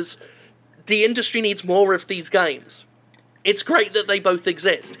 because the industry needs more of these games. It's great that they both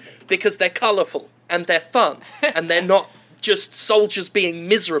exist, because they're colourful, and they're fun, and they're not just soldiers being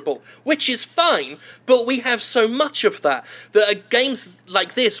miserable, which is fine, but we have so much of that games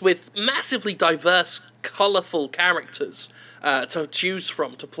like this with massively diverse, colourful characters to choose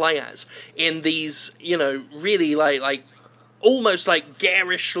from, to play as, in these, really like almost like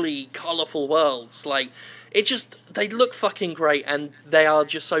garishly colourful worlds. Like, they look fucking great, and they are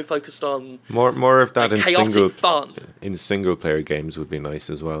just so focused on more of that, like, in chaotic fun. In single player games would be nice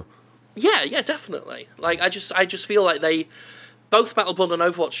as well. Yeah, definitely. Like, I just feel like both Battleborn and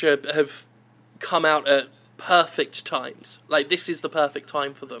Overwatch have come out at perfect times. Like, this is the perfect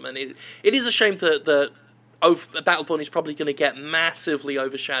time for them, and it is a shame that Battleborn is probably going to get massively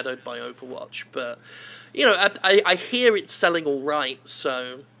overshadowed by Overwatch, but I hear it's selling all right,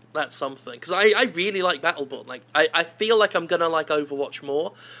 so that's something. Because I really like Battleborn. Like, I feel like I'm going to like Overwatch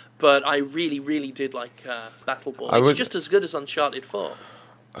more, but I really, really did like Battleborn. It's just as good as Uncharted 4.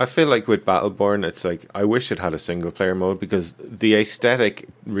 I feel like with Battleborn, it's like, I wish it had a single player mode, because the aesthetic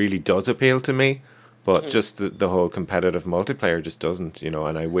really does appeal to me, But just the whole competitive multiplayer just doesn't,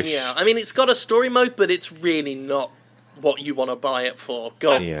 and I wish... Yeah, I mean, it's got a story mode, but it's really not what you want to buy it for.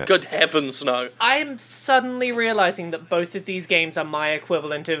 God, Good heavens, no. I'm suddenly realising that both of these games are my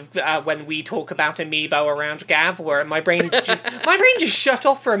equivalent of when we talk about Amiibo around Gav, where my brain just shut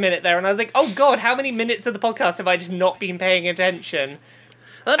off for a minute there, and I was like, oh god, how many minutes of the podcast have I just not been paying attention?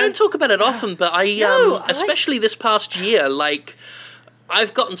 I don't talk about it often, but especially this past year,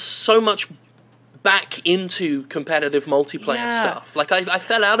 I've gotten so much back into competitive multiplayer stuff. I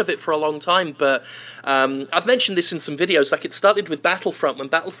fell out of it for a long time, but I've mentioned this in some videos. It started with Battlefront. When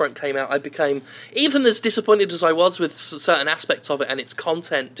Battlefront came out, I became, even as disappointed as I was with certain aspects of it and its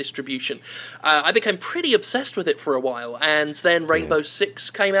content distribution, I became pretty obsessed with it for a while. And then Rainbow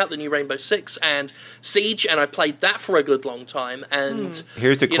Six came out, the new Rainbow Six, and Siege, and I played that for a good long time. And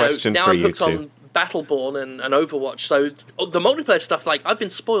here's a question now for I'm you hooked two. on Battleborn and Overwatch, so the multiplayer stuff, I've been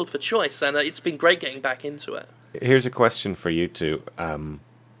spoiled for choice, and it's been great getting back into it. Here's a question for you two, and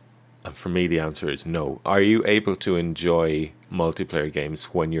for me the answer is no. Are you able to enjoy multiplayer games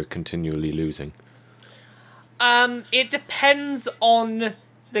when you're continually losing? It depends on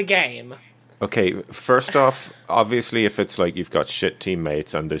the game. Okay, first off, obviously if it's you've got shit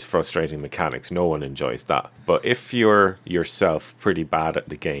teammates and there's frustrating mechanics, no one enjoys that. But if you're yourself pretty bad at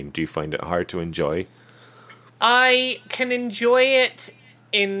the game, do you find it hard to enjoy? I can enjoy it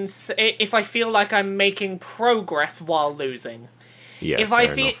if I feel like I'm making progress while losing. Yeah, if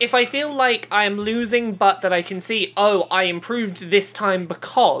I feel like I am losing but that I can see, I improved this time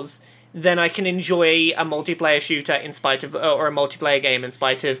because... then I can enjoy a multiplayer shooter or a multiplayer game in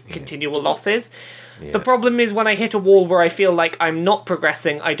spite of continual losses. Yeah. The problem is when I hit a wall where I feel like I'm not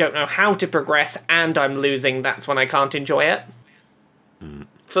progressing, I don't know how to progress, and I'm losing, that's when I can't enjoy it.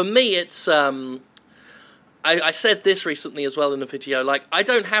 For me, it's... I said this recently as well in a video, I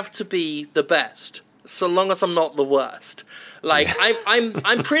don't have to be the best, so long as I'm not the worst.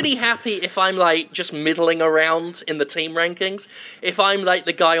 I'm pretty happy if I'm just middling around in the team rankings. If I'm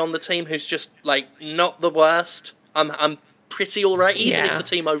the guy on the team who's just not the worst, I'm pretty alright, even if the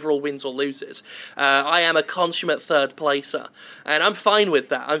team overall wins or loses. I am a consummate third placer, and I'm fine with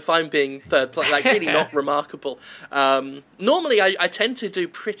that. I'm fine being third place, really not remarkable. Normally I tend to do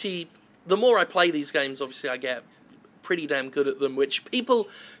pretty... The more I play these games, obviously I get pretty damn good at them, which people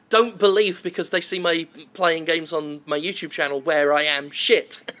don't believe because they see me playing games on my YouTube channel where I am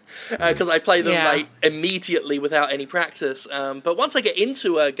shit, because I play them immediately without any practice. But once I get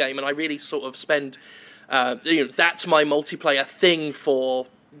into a game and I really sort of spend, that's my multiplayer thing for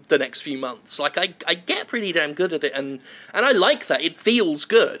the next few months. I get pretty damn good at it, and I like that. It feels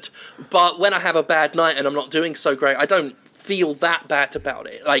good. But when I have a bad night and I'm not doing so great, I don't feel that bad about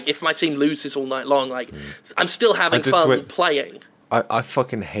it. If my team loses all night long, I'm still having fun playing. I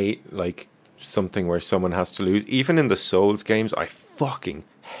fucking hate something where someone has to lose. Even in the Souls games, I fucking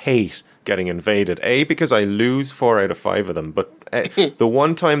hate getting invaded. because I lose 4 out of 5 of them, but the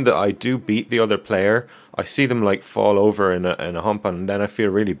one time that I do beat the other player, I see them fall over in a hump, and then I feel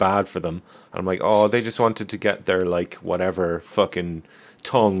really bad for them. And I'm they just wanted to get their whatever fucking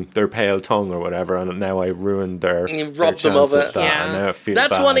tongue, their pale tongue or whatever, and now I ruined their robbed them of it. And now I feel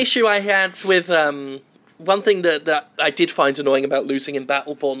that's bad. One issue I had with one thing that I did find annoying about losing in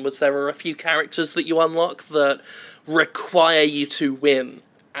Battleborn was there are a few characters that you unlock that require you to win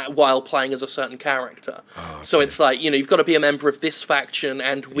while playing as a certain character. Oh, okay. So it's you've got to be a member of this faction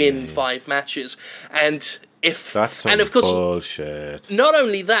and win 5 matches. And that's of course, bullshit. Not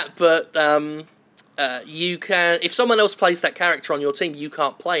only that, but you can, if someone else plays that character on your team, you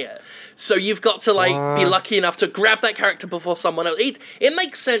can't play it. So you've got to be lucky enough to grab that character before someone else. It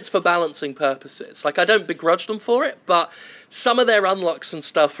makes sense for balancing purposes. I don't begrudge them for it, but some of their unlocks and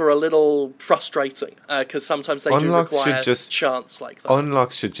stuff are a little frustrating because sometimes they do require chance like that.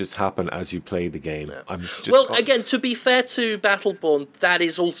 Unlocks should just happen as you play the game. Yeah. Again, to be fair to Battleborn, that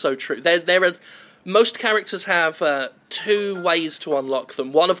is also true. There are most characters have 2 ways to unlock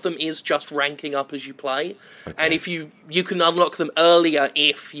them. One of them is just ranking up as you play, and if you can unlock them earlier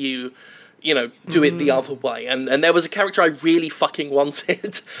if you do it the other way. And there was a character I really fucking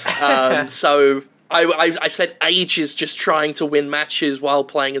wanted, so I spent ages just trying to win matches while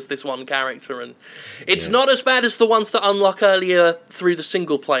playing as this one character, and it's not as bad as the ones that unlock earlier through the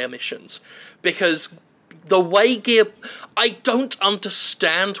single player missions, because the way I don't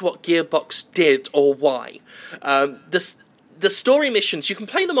understand what Gearbox did or why. The story missions, you can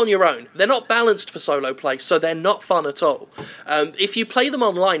play them on your own. They're not balanced for solo play, so they're not fun at all. If you play them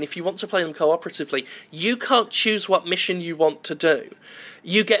online, if you want to play them cooperatively, you can't choose what mission you want to do.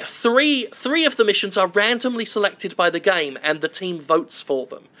 you get three of the missions are randomly selected by the game, and the team votes for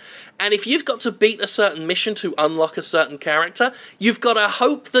them. And if you've got to beat a certain mission to unlock a certain character, you've got to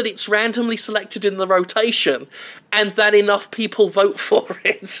hope that it's randomly selected in the rotation and that enough people vote for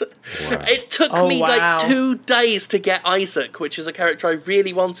it. Wow. It took me like 2 days to get Isaac, which is a character I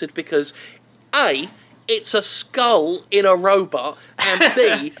really wanted because A, it's a skull in a robot, and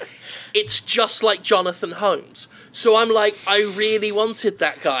B, it's just like Jonathan Holmes. So I'm like, I really wanted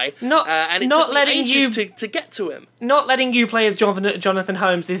that guy, and it took me ages to get to him. Not letting you play as Jonathan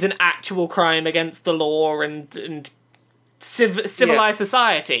Holmes is an actual crime against the law and civilized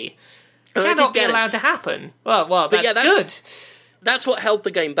society. It cannot be allowed to happen. Well, that's good. That's what held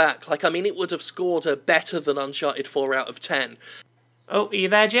the game back. Like, I mean, it would have scored a better than Uncharted 4 out of 10. Oh, are you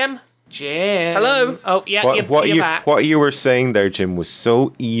there, Jim? Jim. Hello. Oh, yeah, you're back. What you were saying there, Jim, was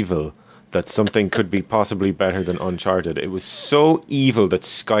so evil that something could be possibly better than Uncharted. It was so evil that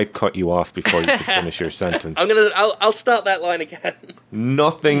Skype cut you off before you could finish your sentence. I'll start that line again.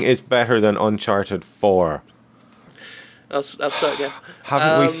 Nothing is better than Uncharted 4. I'll start again.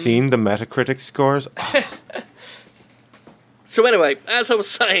 Haven't we seen the Metacritic scores? So anyway, as I was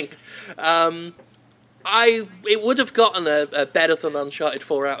saying, it would have gotten a better than Uncharted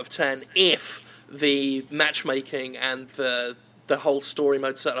 4 out of 10 if the matchmaking and the whole story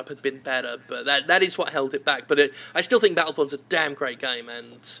mode setup had been better, but that is what held it back. But I still think Battleborn's a damn great game,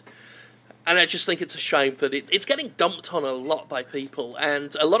 and I just think it's a shame that it's getting dumped on a lot by people,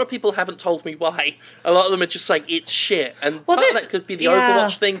 and a lot of people haven't told me why. A lot of them are just saying it's shit, and part of that could be the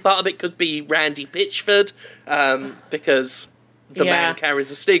Overwatch thing, part of it could be Randy Pitchford, because the man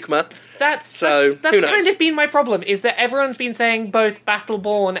carries a stigma. That's kind of been my problem, is that everyone's been saying both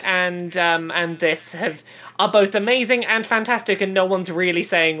Battleborn and this are both amazing and fantastic, and no one's really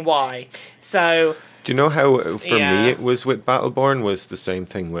saying why. So, do you know how for me it was with Battleborn was the same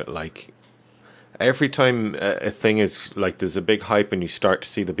thing with, like, every time a thing is like there's a big hype and you start to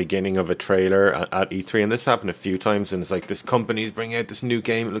see the beginning of a trailer at E3, and this happened a few times, and it's like this company's bringing out this new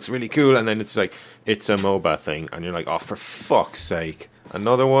game, it looks really cool, and then it's like it's a MOBA thing, and you're like, oh, for fuck's sake,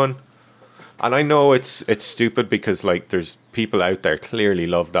 another one. And I know it's stupid because, like, there's people out there clearly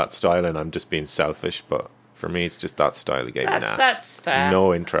love that style, and I'm just being selfish, but for me it's just that style of game. That's fair.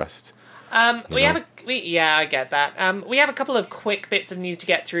 No interest. I get that. We have a couple of quick bits of news to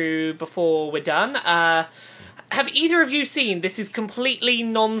get through before we're done. Have either of you seen, this is completely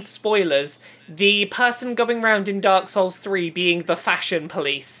non-spoilers, the person going around in Dark Souls 3 being the fashion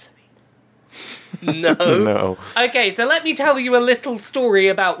police? No. No. Okay, so let me tell you a little story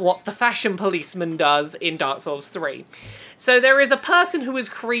about what the fashion policeman does in Dark Souls 3. So there is a person who has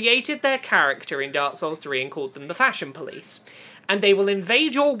created their character in Dark Souls 3 and called them the fashion police. And they will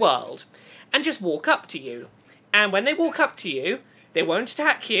invade your world and just walk up to you. And when they walk up to you, they won't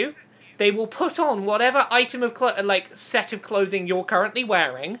attack you. They will put on whatever item of set of clothing you're currently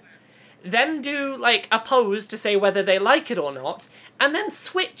wearing, then do like a pose to say whether they like it or not, and then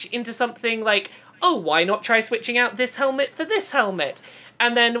switch into something like, oh, why not try switching out this helmet for this helmet?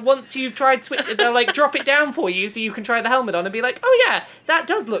 And then once you've tried they'll like drop it down for you so you can try the helmet on and be like, oh yeah, that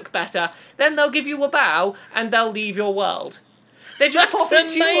does look better. Then they'll give you a bow and they'll leave your world. They just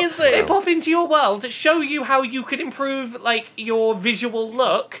pop into your world, show you how you could improve like your visual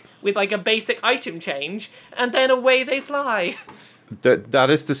look with like a basic item change, and then away they fly. That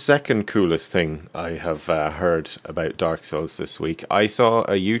is the second coolest thing I have heard about Dark Souls this week. I saw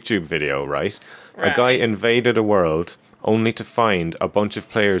a YouTube video, right? A guy invaded a world only to find a bunch of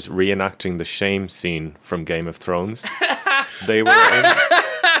players reenacting the shame scene from Game of Thrones. They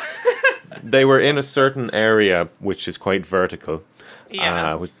were in a certain area which is quite vertical.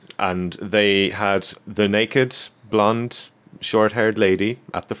 Yeah. And they had the naked, blonde, short-haired lady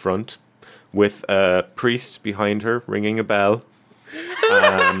at the front with a priest behind her ringing a bell.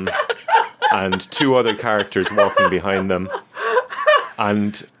 And two other characters walking behind them.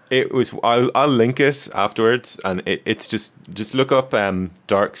 And it was, I'll link it afterwards, and it's just look up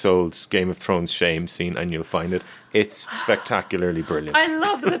Dark Souls Game of Thrones shame scene and you'll find it. It's spectacularly brilliant. I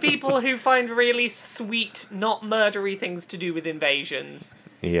love the people who find really sweet, not murdery things to do with invasions.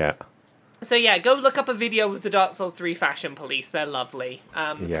 Yeah. So yeah, go look up a video with the Dark Souls 3 fashion police. They're lovely.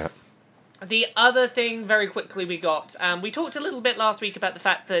 Yeah. The other thing, very quickly, we talked a little bit last week about the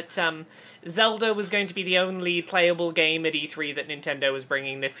fact that Zelda was going to be the only playable game at E3 that Nintendo was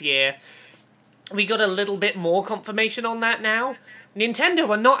bringing this year. We got a little bit more confirmation on that now. Nintendo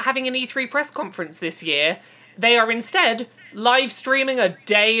are not having an E3 press conference this year. They are instead live streaming a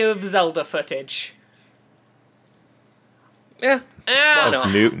day of Zelda footage. Yeah.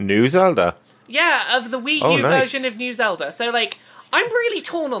 Of new Zelda? Yeah, of the Wii U version of New Zelda. So, like, I'm really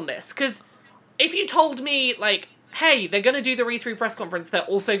torn on this, because if you told me, like, hey, they're going to do the E3 press conference, they're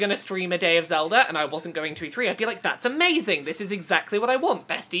also going to stream a day of Zelda, and I wasn't going to E3, I'd be like, that's amazing, this is exactly what I want,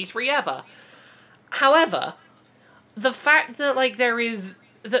 best E3 ever. However, the fact that, like, that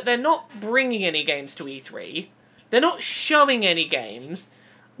they're not bringing any games to E3, they're not showing any games,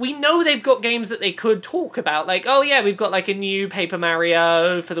 we know they've got games that they could talk about, like, oh yeah, we've got, like, a new Paper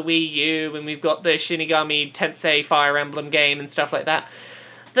Mario for the Wii U, and we've got the Shinigami Tensei Fire Emblem game and stuff like that.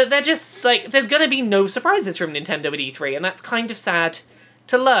 That they're just, like, there's going to be no surprises from Nintendo at E3, and that's kind of sad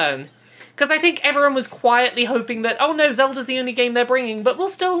to learn. Because I think everyone was quietly hoping that, oh no, Zelda's the only game they're bringing, but we'll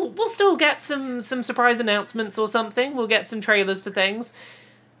still get some surprise announcements or something, we'll get some trailers for things.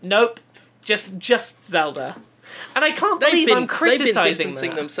 Nope, just Zelda. And I can't believe I'm criticizing them. They've been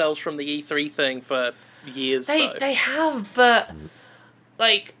distancing themselves from the E3 thing for years, though. They have, but,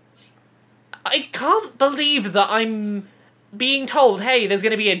 like, I can't believe that I'm being told, hey, there's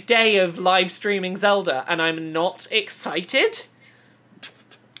going to be a day of live streaming Zelda, and I'm not excited.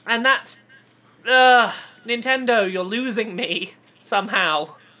 And that's... Nintendo, you're losing me,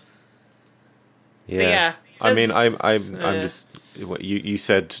 somehow. Yeah. So, yeah. I mean, I'm just... You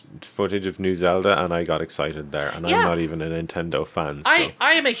said footage of new Zelda, and I got excited there, and I'm not even a Nintendo fan. So.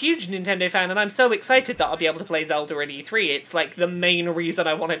 I am a huge Nintendo fan, and I'm so excited that I'll be able to play Zelda at E3. It's like the main reason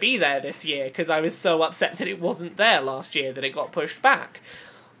I want to be there this year, because I was so upset that it wasn't there last year, that it got pushed back.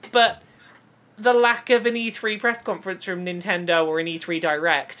 But the lack of an E3 press conference from Nintendo or an E3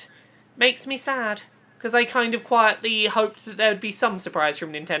 Direct makes me sad, because I kind of quietly hoped that there would be some surprise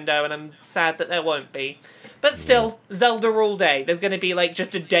from Nintendo, and I'm sad that there won't be. But still, Zelda all day. There's going to be, like,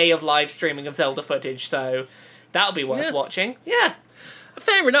 just a day of live streaming of Zelda footage, so that'll be worth watching. Yeah.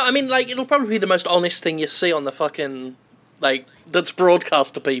 Fair enough. I mean, like, it'll probably be the most honest thing you see on the fucking, like, that's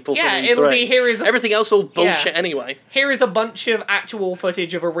broadcast to people from E3. It'll be, everything else all bullshit anyway. Here is a bunch of actual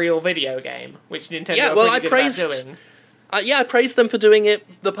footage of a real video game, which Nintendo are pretty good about doing. I praised them for doing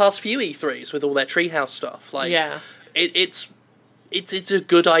it the past few E3s with all their Treehouse stuff. Like, it's a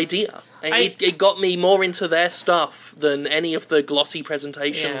good idea. It got me more into their stuff than any of the glossy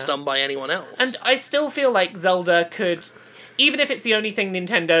presentations done by anyone else. And I still feel like Zelda could, even if it's the only thing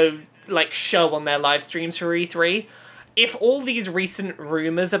Nintendo, like, show on their live streams for E3, if all these recent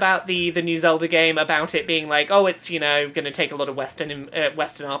rumours about the new Zelda game, about it being like, oh, it's, you know, going to take a lot of Western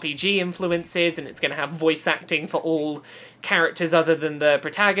RPG influences, and it's going to have voice acting for all characters other than the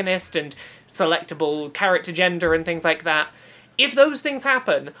protagonist, and selectable character gender and things like that, if those things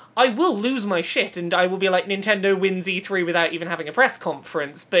happen, I will lose my shit, and I will be like, Nintendo wins E3 without even having a press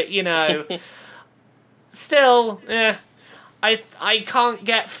conference, but, you know, still, I can't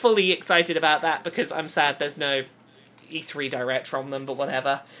get fully excited about that, because I'm sad there's no E3 Direct from them, but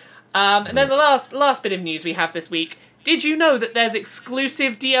whatever. And then the last bit of news we have this week, did you know that there's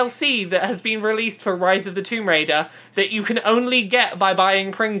exclusive DLC that has been released for Rise of the Tomb Raider that you can only get by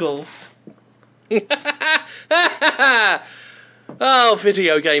buying Pringles? Oh,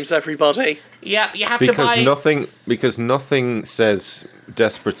 video games, everybody. Yeah, you have to buy... Because nothing says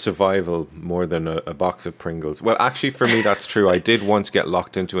desperate survival more than a box of Pringles. Well, actually, for me, that's true. I did once get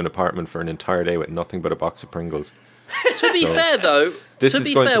locked into an apartment for an entire day with nothing but a box of Pringles. To be fair, though... This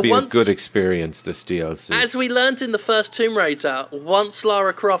is going to be a good experience, this DLC. As we learned in the first Tomb Raider, once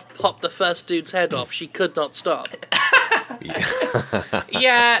Lara Croft popped the first dude's head off, she could not stop.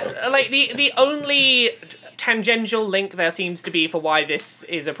 Yeah, like, the only tangential link there seems to be for why this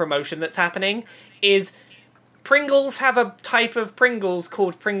is a promotion that's happening is Pringles have a type of Pringles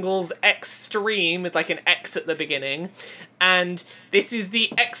called Pringles Extreme, with like an X at the beginning, and this is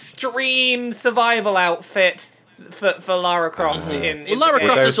the extreme survival outfit for Lara Croft. Lara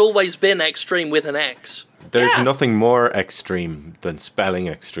Croft has always been extreme with an X. There's nothing more extreme than spelling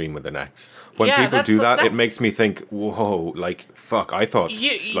extreme with an X. When people do that, it makes me think, whoa, like, fuck, I thought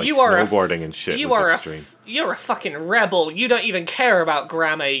snowboarding and shit was extreme. You're a fucking rebel. You don't even care about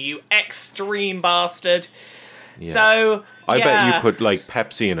grammar, you extreme bastard. Yeah. So, I bet you put, like,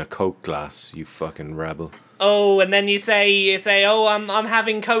 Pepsi in a Coke glass, you fucking rebel. Oh, and then you say, oh, I'm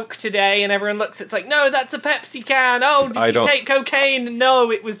having Coke today, and everyone looks, it's like, no, that's a Pepsi can. Oh, did you take cocaine?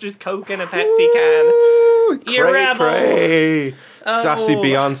 No, it was just Coke in a Pepsi can. You rebel. Sassy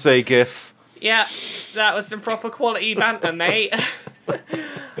Beyonce gif. Yeah, that was some proper quality banter, mate.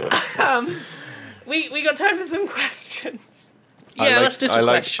 We got time for some questions. Let's do some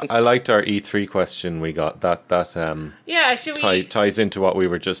questions. I liked our E3 question we got. That ties into what we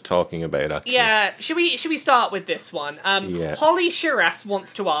were just talking about, actually. Yeah, should we start with this one? Holly Shiras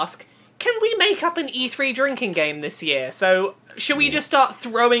wants to ask, can we make up an E3 drinking game this year? So, should we just start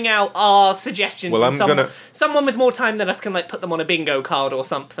throwing out our suggestions? Well, someone with more time than us can put them on a bingo card or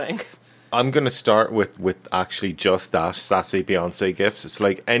something. I'm going to start with actually just that, sassy Beyonce gifts. It's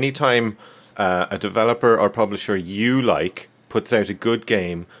like anytime a developer or publisher you like puts out a good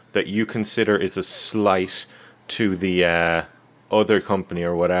game that you consider is a slight to the other company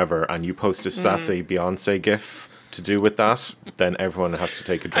or whatever, and you post a sassy Beyonce gif to do with that, then everyone has to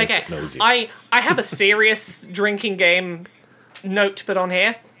take a drink that knows you. I have a serious drinking game note to put on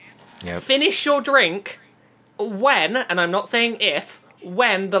here. Yep. Finish your drink when, and I'm not saying if,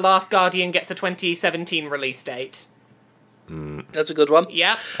 when The Last Guardian gets a 2017 release date. That's a good one.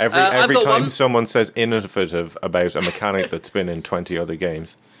 Yep. Every time someone says innovative about a mechanic that's been in 20 other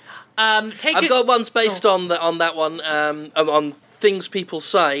games. I've got ones based on that one, on things people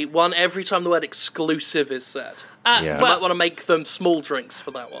say. One every time the word exclusive is said. You might want to make them small drinks for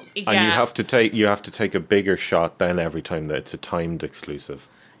that one. Yeah. And you have to take a bigger shot then every time that it's a timed exclusive.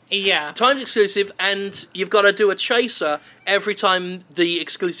 Yeah. Timed exclusive, and you've got to do a chaser every time the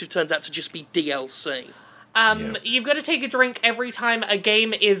exclusive turns out to just be DLC. You've got to take a drink every time a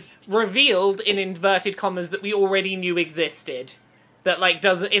game is revealed, in inverted commas, that we already knew existed. That,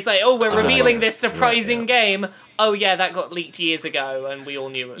 it's like, oh, we're revealing this surprising game. Oh, yeah, that got leaked years ago, and we all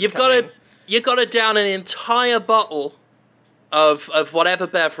knew it was coming. You've got to down an entire bottle of whatever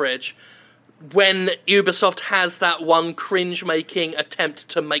beverage when Ubisoft has that one cringe-making attempt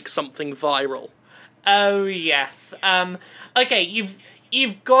to make something viral. Oh, yes. Okay,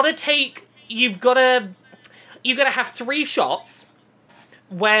 you've got to have 3 shots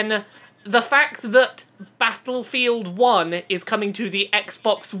when the fact that Battlefield 1 is coming to the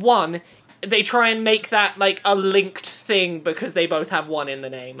Xbox One, they try and make that a linked thing because they both have 1 in the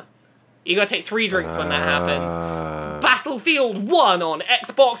name. You gotta take 3 drinks when that happens. It's Battlefield 1 on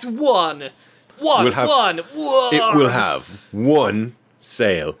Xbox One. One. It will have 1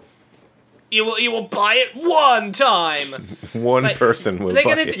 sale. You will buy it 1 time. One person will buy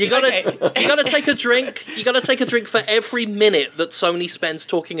it. You gotta take a drink. You gotta take a drink for every minute that Sony spends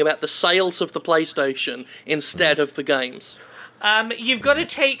talking about the sales of the PlayStation instead of the games. You've got to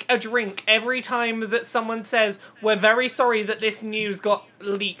take a drink every time that someone says, we're very sorry that this news got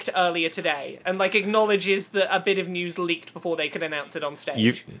leaked earlier today, and acknowledges that a bit of news leaked before they could announce it on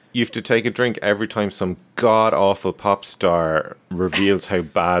stage. You have to take a drink every time some god-awful pop star reveals how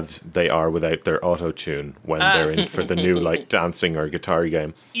bad they are without their auto-tune when they're in for the new dancing or guitar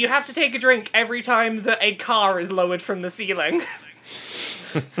game. You have to take a drink every time that a car is lowered from the ceiling.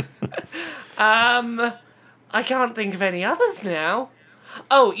 I can't think of any others now.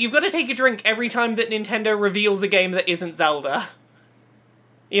 Oh, you've got to take a drink every time that Nintendo reveals a game that isn't Zelda.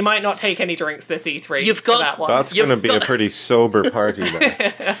 You might not take any drinks this E3 for that one. That's going to be a pretty sober party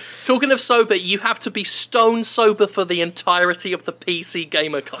then. Talking of sober, you have to be stone sober for the entirety of the PC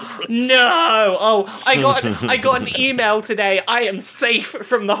Gamer Conference. No! Oh, I got an email today. I am safe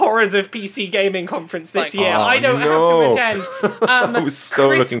from the horrors of PC Gaming Conference this year. I don't have to attend. I was so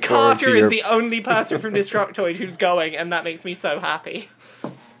Chris looking forward Carter to your... is the only person from Destructoid who's going, and that makes me so happy.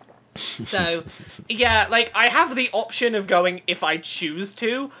 So, yeah, I have the option of going if I choose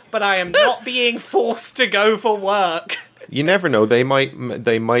to, but I am not being forced to go for work. You never know. They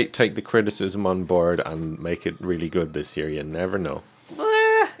might take the criticism on board and make it really good this year. You never know.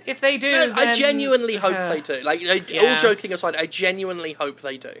 If they do, then, I genuinely hope they do. All joking aside, I genuinely hope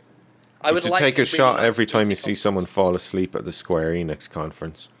they do. I would take a shot every time you see someone fall asleep at the Square Enix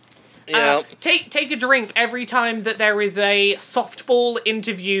conference. Yeah. Take a drink every time that there is a softball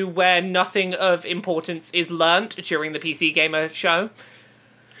interview where nothing of importance is learnt during the PC Gamer show.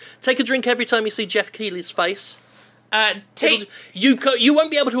 Take a drink every time you see Jeff Keighley's face. You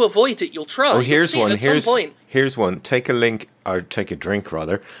won't be able to avoid it. You'll try. Oh, here's one. Some point. Here's one. Take a drink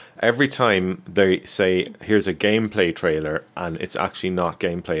rather. Every time they say, "Here's a gameplay trailer," and it's actually not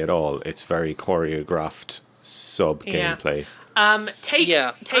gameplay at all. It's very choreographed sub gameplay. A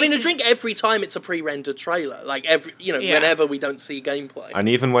drink every time it's a pre-rendered trailer. Whenever we don't see gameplay. And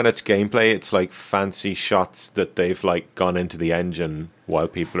even when it's gameplay, it's fancy shots that they've gone into the engine while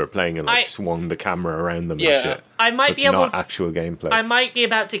people are playing and swung the camera around them and shit. Not actual gameplay. I might be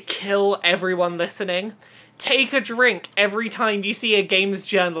about to kill everyone listening. Take a drink every time you see a games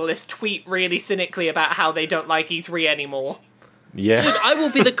journalist tweet really cynically about how they don't like E3 anymore. Yes. Dude, I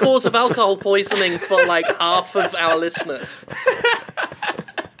will be the cause of alcohol poisoning for half of our listeners.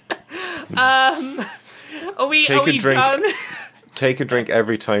 Are we done? Take a drink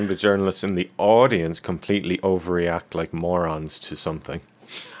every time the journalists in the audience completely overreact like morons to something.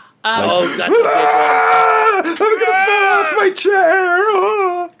 That's a good one. I'm gonna fall off my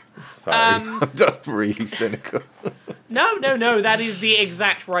chair. Sorry, I'm really cynical. No. That is the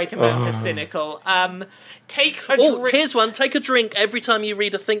exact right amount of cynical. Take a drink. Here's one. Take a drink every time you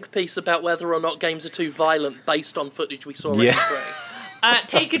read a think piece about whether or not games are too violent based on footage we saw at E3.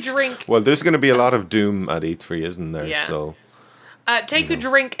 Take a drink. Well, there's going to be a lot of Doom at E3, isn't there? Yeah. So. Take a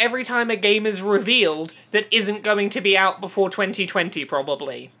drink every time a game is revealed that isn't going to be out before 2020,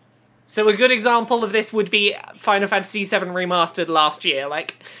 probably. So a good example of this would be Final Fantasy VII Remastered last year.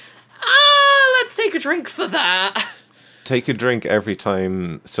 Let's take a drink for that. Take a drink every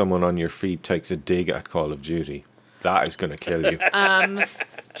time someone on your feed takes a dig at Call of Duty. That is going to kill you.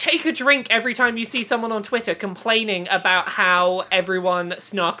 Take a drink every time you see someone on Twitter complaining about how everyone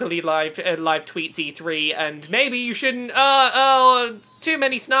snarkily live tweets E3 and maybe you shouldn't. Too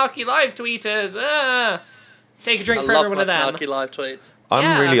many snarky live tweeters. Take a drink for every one of them. Snarky live tweets.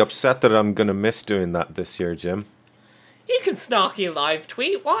 I'm really upset that I'm going to miss doing that this year, Jim. You can snarky live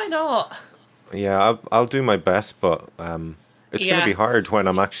tweet. Why not? Yeah, I'll do my best, but it's going to be hard when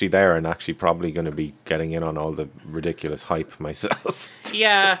I'm actually there and actually probably going to be getting in on all the ridiculous hype myself.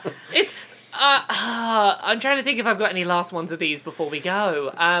 Yeah, it's. I'm trying to think if I've got any last ones of these before we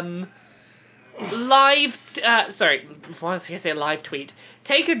go. Live tweet.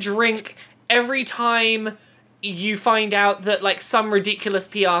 Take a drink every time you find out that some ridiculous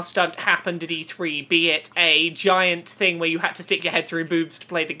PR stunt happened at E3, be it a giant thing where you had to stick your head through boobs to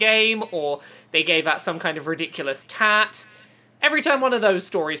play the game, or they gave out some kind of ridiculous tat. Every time one of those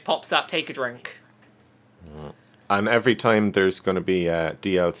stories pops up, take a drink. And every time there's going to be a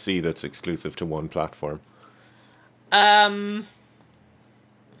DLC that's exclusive to one platform.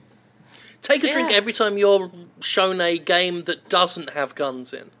 Take a drink every time you're shown a game that doesn't have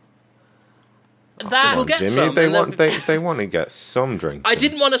guns in. That will get Jimmy, some. They want to get some drinks. I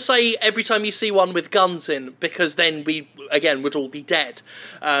didn't want to say every time you see one with guns in, because then we, again, would all be dead.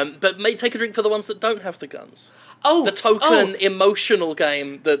 But take a drink for the ones that don't have the guns. The token emotional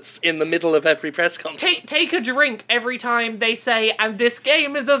game that's in the middle of every press conference. Take a drink every time they say, and this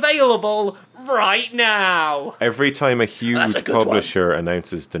game is available right now. Every time a huge publisher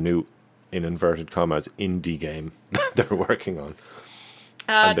announces the new, in inverted commas, indie game they're working on.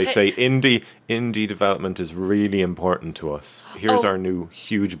 And they say indie development is really important to us. Here's our new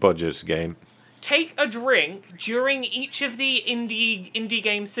huge budget game. Take a drink during each of the indie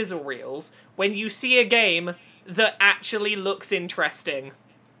game sizzle reels when you see a game that actually looks interesting.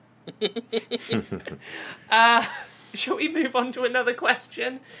 Shall we move on to another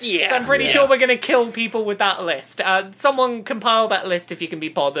question? Yeah. I'm pretty sure we're going to kill people with that list. Someone compile that list if you can be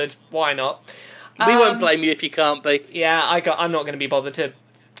bothered. Why not? We won't blame you if you can't be. Yeah, I'm not going to be bothered to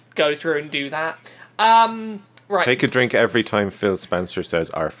go through and do that. Right. Take a drink every time Phil Spencer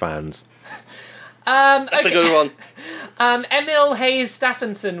says our fans. That's a good one. Emil Hayes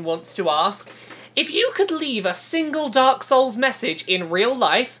Stephenson wants to ask, if you could leave a single Dark Souls message in real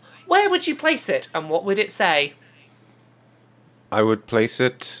life, where would you place it and what would it say? I would place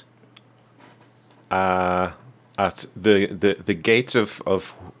it at the gate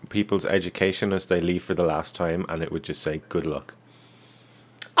of people's education as they leave for the last time, and it would just say good luck.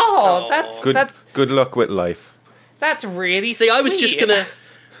 That's good luck with life. That's really sweet. I was just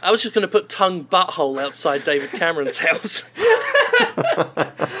gonna put tongue butthole outside David Cameron's house.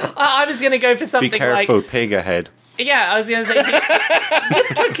 I was gonna go for something like, be careful, pig ahead. Yeah, I was gonna say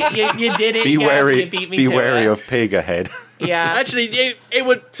you did it. Be wary. You beat me be to wary it. of pig ahead. Yeah. Actually, it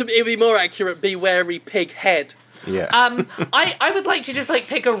would be more accurate. Be wary, pig head. Yeah. I would like to just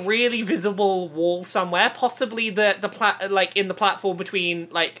pick a really visible wall somewhere, possibly in the platform between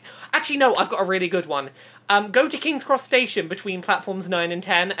Actually, no, I've got a really good one. Go to King's Cross Station between platforms 9 and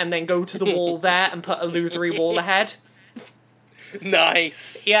 10, and then go to the wall there and put a illusory wall ahead.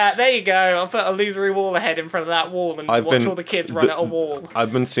 Nice. Yeah, there you go. I'll put a illusory wall ahead in front of that wall and watch all the kids run at a wall.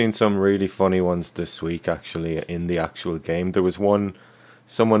 I've been seeing some really funny ones this week, actually, in the actual game. There was one.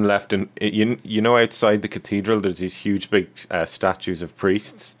 Someone left outside the cathedral, there's these huge big statues of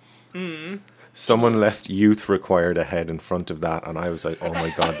priests. Mm. Someone left youth required ahead in front of that, and I was like, oh my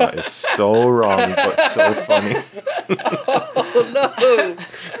god, that is so wrong, but so funny. Oh no!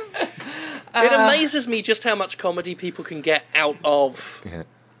 It amazes me just how much comedy people can get out of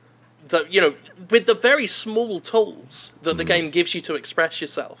with the very small tools that the game gives you to express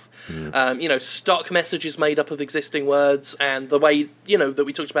yourself. Stock messages made up of existing words, and the way that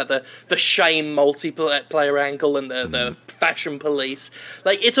we talked about the shame multiplayer angle and the fashion police.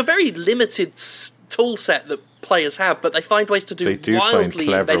 It's a very limited tool set that players have, but they find ways to do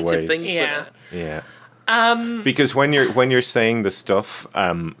wildly inventive things with it. Yeah. Because when you're saying the stuff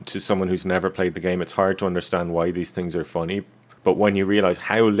to someone who's never played the game, it's hard to understand why these things are funny. But when you realise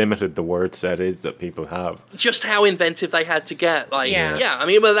how limited the word set is that people have, just how inventive they had to get, I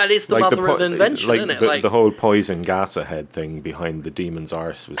mean, well, that is the mother of invention, isn't it? The whole poison gas ahead thing behind the demon's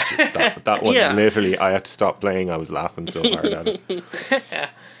arse was just that one. Literally, I had to stop playing. I was laughing so hard at it.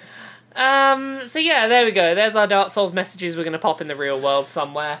 So there we go. There's our Dark Souls messages we're going to pop in the real world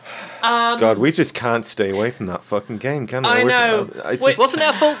somewhere. God, we just can't stay away from that fucking game, can we? I know. It wasn't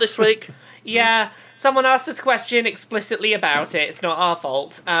our fault this week. Yeah, someone asked us a question explicitly about it. It's not our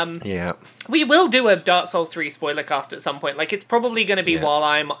fault. We will do a Dark Souls 3 spoiler cast at some point. Like, it's probably going to be while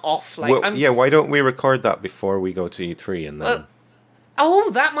I'm off. Why don't we record that before we go to E3 and then...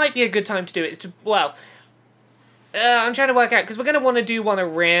 that might be a good time to do it. I'm trying to work out, because we're going to want to do one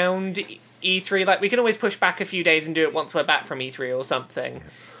around E3. Like, we can always push back a few days and do it once we're back from E3 or something.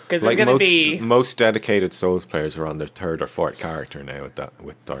 Because there's going to be... Most dedicated Souls players are on their 3rd or 4th character now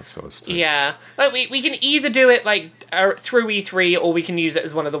with Dark Souls 3. Yeah. Like, we can either do it, through E3, or we can use it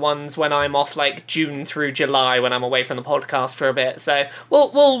as one of the ones when I'm off, June through July, when I'm away from the podcast for a bit. So,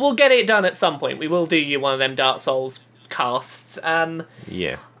 we'll get it done at some point. We will do you one of them Dark Souls casts.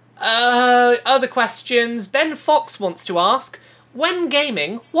 Other questions. Ben Fox wants to ask, when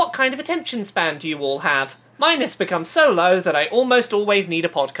gaming, what kind of attention span do you all have? Mine has become so low that I almost always need a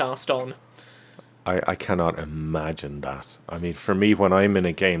podcast on. I cannot imagine that. I mean, for me, when I'm in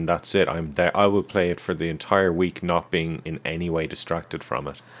a game, that's it. I'm there. I will play it for the entire week, not being in any way distracted from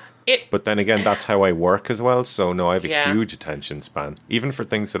it. But then again, that's how I work as well. So no, I have a huge attention span, even for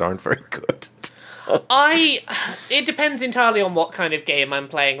things that aren't very good. It depends entirely on what kind of game I'm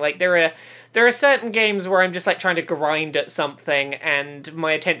playing. Like, there are certain games where I'm just trying to grind at something and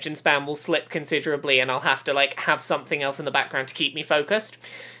my attention span will slip considerably and I'll have to have something else in the background to keep me focused.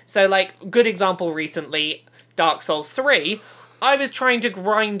 So good example recently, Dark Souls 3, I was trying to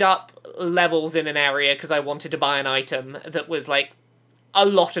grind up levels in an area because I wanted to buy an item that was a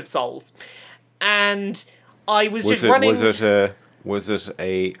lot of souls. And I was running... Was it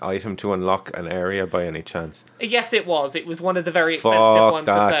a item to unlock an area by any chance? Yes, it was. It was one of the very expensive ones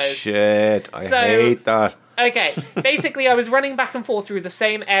of those. Fuck that shit. I hate that. Okay, basically I was running back and forth through the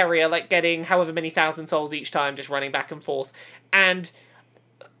same area, getting however many thousand souls each time, just running back and forth. And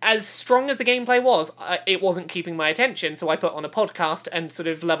as strong as the gameplay was, it wasn't keeping my attention, so I put on a podcast and sort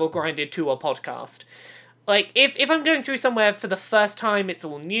of level grinded to a podcast. If I'm going through somewhere for the first time, it's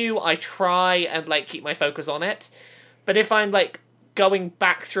all new, I try and, keep my focus on it. But if I'm, going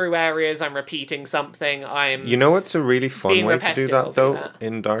back through areas, I'm repeating something, I'm... You know what's a really fun way to do that, though,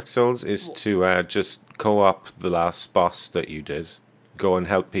 in Dark Souls, is to just co-op the last boss that you did. Go and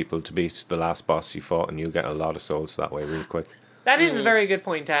help people to beat the last boss you fought, and you'll get a lot of souls that way really quick. That is a very good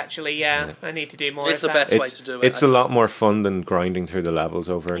point, actually, yeah. I need to do more of that. It's the best way to do it. It's a lot more fun than grinding through the levels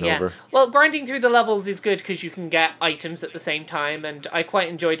over and over. Well, grinding through the levels is good because you can get items at the same time, and I quite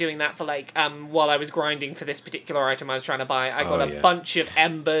enjoy doing that for, while I was grinding for this particular item I was trying to buy. I got a bunch of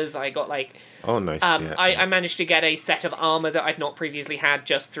embers, I got, Oh, nice, I managed to get a set of armor that I'd not previously had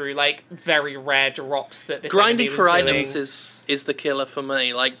just through, very rare drops that this grinding for doing. items is the killer for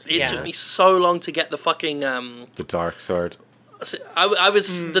me. It took me so long to get the fucking... the Dark Sword. I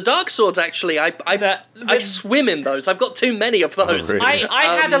was the Dark Swords. Actually, I swim in those. I've got too many of those. Oh, really? I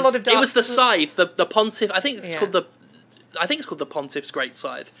had a lot of Dark. It was the scythe, the Pontiff. I think it's called the Pontiff's Great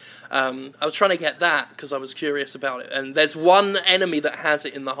Scythe. I was trying to get that because I was curious about it. And there's one enemy that has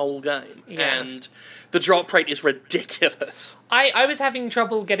it in the whole game, and the drop rate is ridiculous. I was having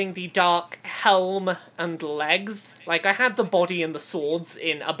trouble getting the Dark Helm and legs. I had the body and the swords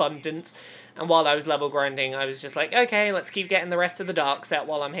in abundance. And while I was level grinding, I was just okay, let's keep getting the rest of the dark set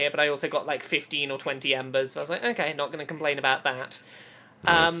while I'm here. But I also got 15 or 20 embers. So I was okay, not going to complain about that.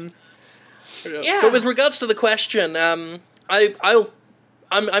 Nice. But with regards to the question, I'm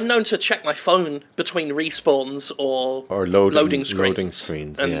known to check my phone between respawns or loading screens. Loading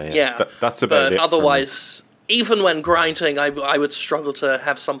screens, and that's But about it. otherwise, even when grinding, I would struggle to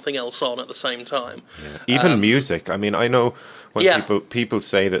have something else on at the same time. Yeah. Even music. I mean, I know when people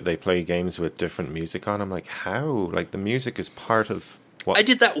say that they play games with different music on, I'm like, how? The music is part of what... I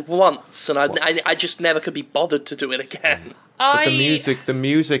did that once, and I just never could be bothered to do it again. But the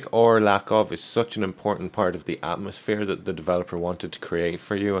music or lack of is such an important part of the atmosphere that the developer wanted to create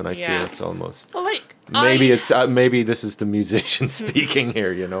for you, and I feel it's almost... Well, maybe this is the musician speaking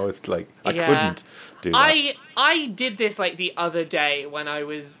here, It's I couldn't do that. I did this the other day when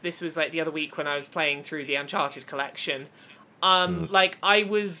this was the other week when I was playing through the Uncharted collection. I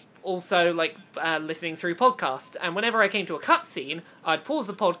was also listening through podcasts, and whenever I came to a cutscene, I'd pause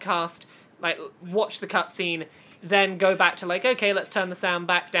the podcast, watch the cutscene, then go back to like, okay, let's turn the sound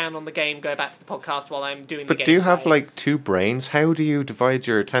back down on the game, go back to the podcast while I'm doing the game. But do you have like two brains? How do you divide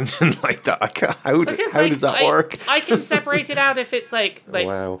your attention like that? How does that work? I can separate it out if it's like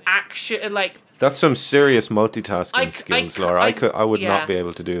wow. action, like... That's some serious multitasking skills, Laura. I would not be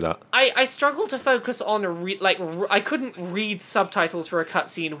able to do that. I struggle to focus on I couldn't read subtitles for a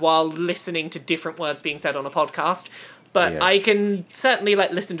cutscene while listening to different words being said on a podcast. But I can certainly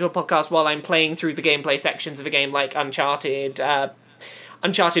like listen to a podcast while I'm playing through the gameplay sections of a game like Uncharted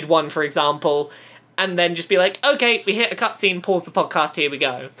 1, for example, and then just be like, okay, we hit a cutscene, pause the podcast, here we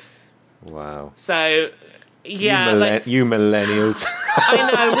go. Wow. So... Yeah, you millennials. I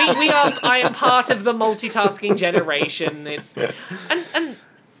know I am part of the multitasking generation. It's and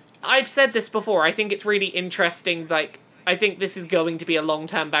I've said this before. I think it's really interesting. Like, I think this is going to be a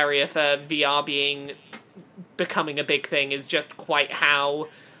long-term barrier for VR becoming a big thing. Is just quite how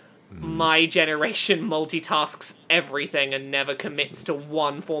my generation multitasks everything and never commits to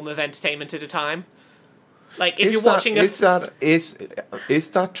one form of entertainment at a time. Like, if you're watching is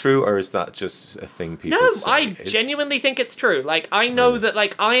that true, or is that just a thing people say? No, I genuinely think it's true. Like, I know that,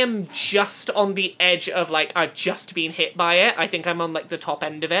 like, I am just on the edge of, like, I've just been hit by it. I think I'm on, like, the top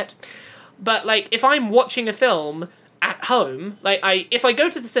end of it. But, like, if I'm watching a film at home, like, if I go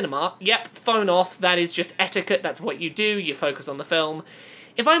to the cinema, phone off, that is just etiquette, that's what you do, you focus on the film.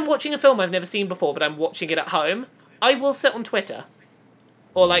 If I'm watching a film I've never seen before, but I'm watching it at home, I will sit on Twitter.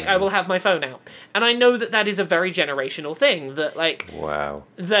 Or, like, I will have my phone out. And I know that is a very generational thing. That, like... Wow.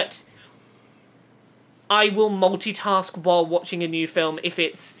 That I will multitask while watching a new film if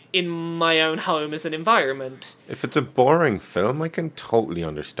it's in my own home as an environment. If it's a boring film, I can totally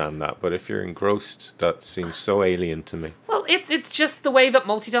understand that. But if you're engrossed, that seems so alien to me. Well, it's just the way that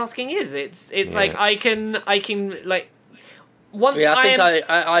multitasking is. It's like, I can, like...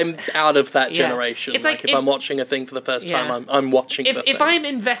 I'm out of that generation. It's like if I'm watching a thing for the first time, I'm watching the thing. If I'm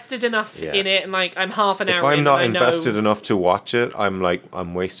invested enough in it, and like I'm half an hour in, if I'm not invested enough to watch it, I'm like,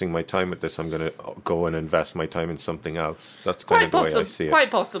 I'm wasting my time with this. I'm going to go and invest my time in something else. That's kind of the way I see it.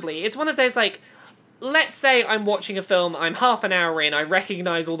 Quite possibly. It's one of those, like, let's say I'm watching a film, I'm half an hour in, I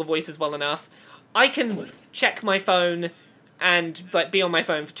recognise all the voices well enough, I can check my phone and like be on my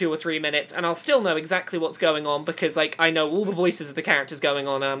phone for 2 or 3 minutes, and I'll still know exactly what's going on because like I know all the voices of the characters going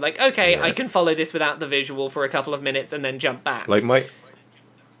on, and I'm like, okay, I can follow this without the visual for a couple of minutes and then jump back. Like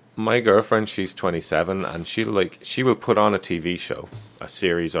my girlfriend, she's 27, and she will put on a TV show, a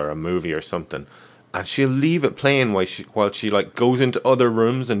series or a movie or something, and she'll leave it playing while she like goes into other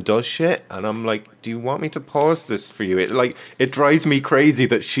rooms and does shit, and I'm like, do you want me to pause this for you? It drives me crazy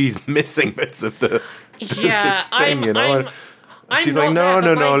that she's missing bits of the this thing, you know. She's like,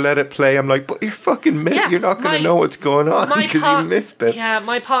 no, let it play. I'm like, but you're fucking you're not going to know what's going on because you miss bits. Yeah,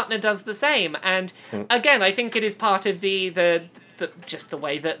 my partner does the same. And again, I think it is part of the just the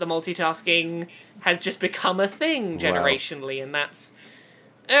way that the multitasking has just become a thing generationally. Wow. And that's,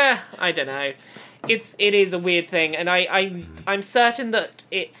 I don't know. It is a weird thing. And I'm certain that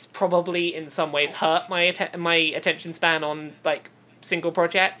it's probably in some ways hurt my attention span on like single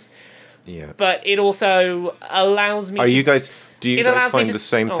projects. Yeah. But it also allows me Do you guys find the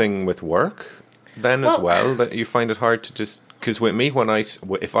same thing with work then as well? That you find it hard to just... Because with me,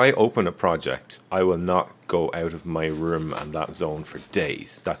 if I open a project, I will not go out of my room and that zone for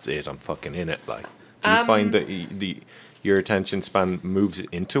days. That's it. I'm fucking in it. Like, do you find that your attention span moves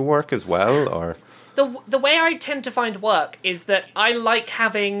into work as well, or... The way I tend to find work is that I like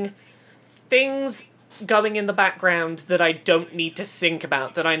having things going in the background that I don't need to think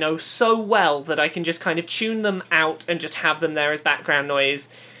about, that I know so well that I can just kind of tune them out and just have them there as background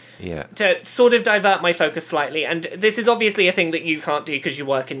noise to sort of divert my focus slightly. And this is obviously a thing that you can't do because you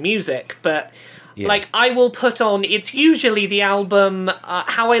work in music, but like I will put on, it's usually the album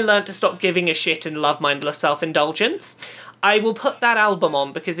How I Learned to Stop Giving a Shit and Love Mindless Self-Indulgence. I will put that album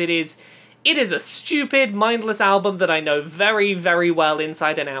on because it is a stupid, mindless album that I know very, very well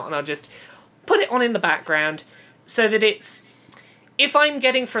inside and out, and I'll just put it on in the background so that it's, if I'm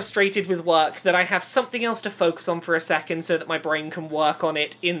getting frustrated with work, that I have something else to focus on for a second so that my brain can work on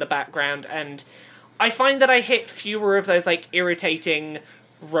it in the background. And I find that I hit fewer of those like irritating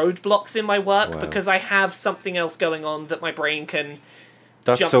roadblocks in my work because I have something else going on that my brain can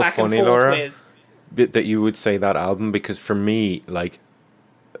jump back and forth Laura, with. That you would say that album, because for me, like,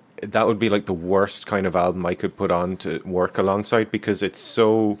 that would be like the worst kind of album I could put on to work alongside, because it's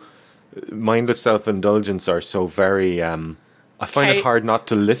so... Mindless Self-Indulgence are so very... I find it hard not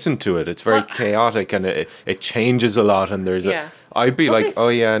to listen to it. It's very chaotic, and it changes a lot, and there's I'd be oh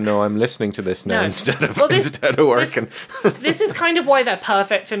yeah, no, I'm listening to this now instead of working. This is kind of why they're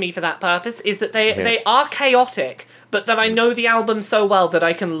perfect for me for that purpose, is that they are chaotic, but that I know the album so well that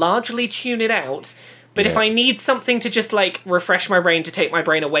I can largely tune it out. But if I need something to just, like, refresh my brain, to take my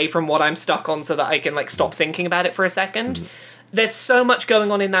brain away from what I'm stuck on so that I can, like, stop thinking about it for a second, there's so much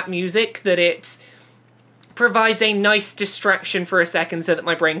going on in that music that it provides a nice distraction for a second so that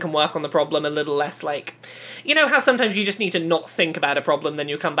my brain can work on the problem a little less, like... You know how sometimes you just need to not think about a problem, then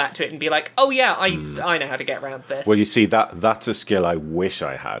you come back to it and be like, oh yeah, I know how to get around this. Well, you see, that's a skill I wish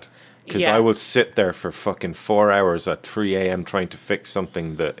I had. Because I will sit there for fucking 4 hours at 3 a.m. trying to fix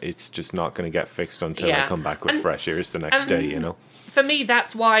something that it's just not going to get fixed until I come back with fresh ears the next day, you know? For me,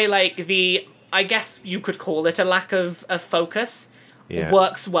 that's why, like, I guess you could call it a lack of focus,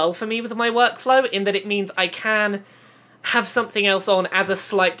 works well for me with my workflow, in that it means I can have something else on as a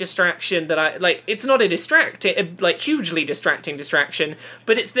slight distraction that I, like, it's not a hugely distracting distraction,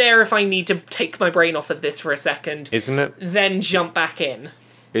 but it's there if I need to take my brain off of this for a second. Isn't it? Then jump back in.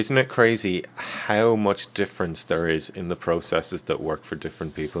 Isn't it crazy how much difference there is in the processes that work for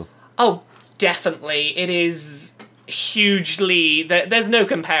different people? Oh, definitely. It is hugely... There's no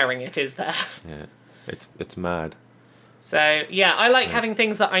comparing it, is there? Yeah, it's mad. So, yeah, I like having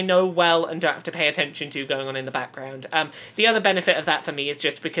things that I know well and don't have to pay attention to going on in the background. The other benefit of that for me is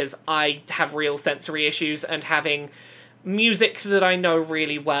just because I have real sensory issues, and having music that I know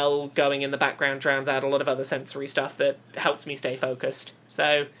really well going in the background drowns out a lot of other sensory stuff that helps me stay focused.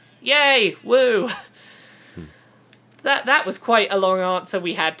 So, yay! Woo! That was quite a long answer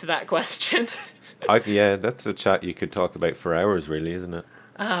we had to that question. That's a chat you could talk about for hours, really, isn't it?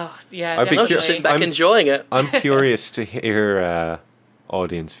 Oh, yeah, I was just sitting back enjoying it. I'm curious to hear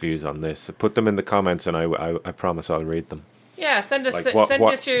audience views on this. Put them in the comments, and I promise I'll read them. Yeah, send us your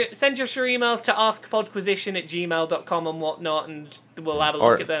emails to askpodquisition@gmail.com and whatnot, and we'll have a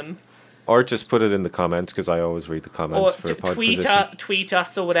look at them. Or just put it in the comments, because I always read the comments for Podquisition. Tweet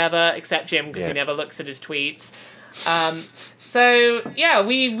us or whatever, except Jim, because he never looks at his tweets. So, yeah,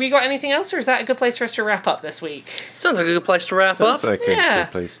 we got anything else, or is that a good place for us to wrap up this week? Sounds like a good place to wrap up. Sounds like a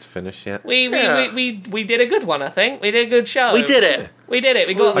good place to finish, We did a good one, I think. We did a good show. We did it. We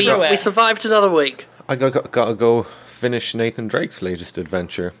got through it. We survived another week. I gotta go finish Nathan Drake's latest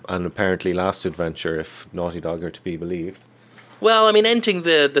adventure, and apparently last adventure, if Naughty Dog are to be believed. Well, I mean, ending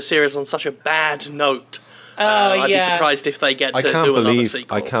the series on such a bad note... I'd be surprised if they get to do another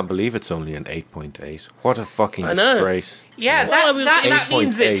sequel. I can't believe it's only an 8.8. What a fucking disgrace. Yeah, that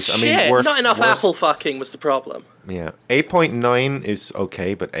means it's shit. Not enough apple fucking was the problem. Yeah. 8.9 is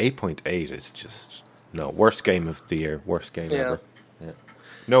okay, but 8.8 is just... No, worst game of the year. Worst game ever. Yeah.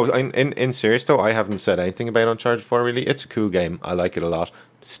 No, in serious though, I haven't said anything about Uncharted 4 really. It's a cool game. I like it a lot.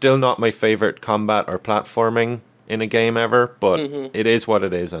 Still not my favourite combat or platforming in a game ever, but it is what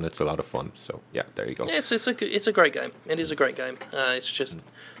it is, and it's a lot of fun. So yeah, there you go. Yeah, it's a great game. It is a great game.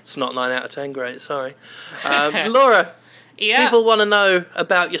 It's not 9 out of 10 great. Sorry, Laura. Yeah. People want to know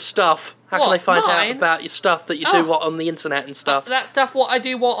about your stuff. How can they find out about your stuff that you do on the internet and stuff? That stuff. What I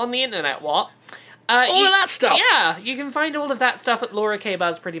do on the internet? What? All of that stuff. Yeah, you can find all of that stuff at Laura K.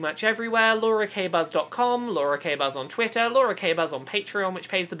 Buzz pretty much everywhere. LauraKBuzz.com, Laura K. Buzz on Twitter, Laura K. Buzz on Patreon, which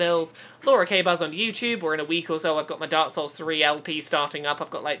pays the bills, Laura K. Buzz on YouTube, where in a week or so I've got my Dark Souls 3 LP starting up. I've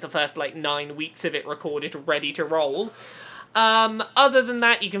got the first 9 weeks of it recorded, ready to roll. Other than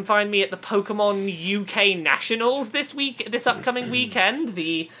that, you can find me at the Pokemon UK Nationals this upcoming weekend,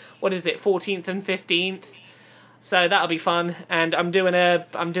 the 14th and 15th. So that'll be fun, and I'm doing a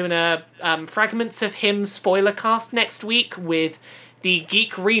Fragments of Him spoiler cast next week with the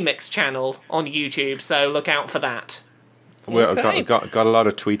Geek Remix channel on YouTube. So look out for that. Well, I got a lot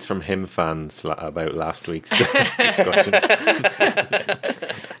of tweets from him fans about last week's discussion.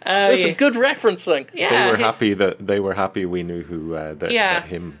 There's some good referencing. Yeah, they were happy we knew who that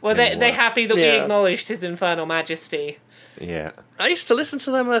him. Well, they're happy that we acknowledged his infernal majesty. Yeah, I used to listen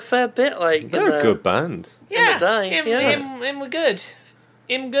to them a fair bit. They're a good band. Yeah, in the day. Him were good.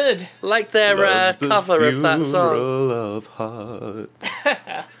 Him good. Like their cover of that song. Of Hearts.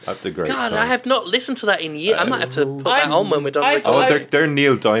 That's a great song. God, I have not listened to that in years. I might have to put that on when we're done recording. Their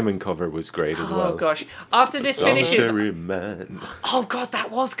Neil Diamond cover was great as well. Oh gosh! After this finishes, man. Oh god, that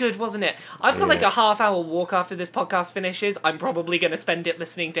was good, wasn't it? I've got a half-hour walk after this podcast finishes. I'm probably going to spend it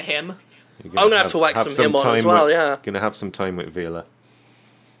listening to him. I'm going to have to wax some him on as well, yeah. Going to have some time with Vila.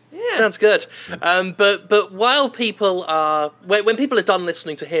 Yeah. Sounds good. But while people are... When people are done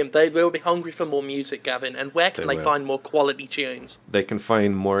listening to him, they will be hungry for more music, Gavin, and where can they find more quality tunes? They can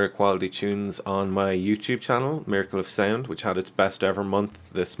find more quality tunes on my YouTube channel, Miracle of Sound, which had its best ever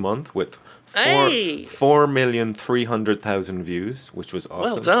month this month with 4,300,000 views, which was awesome.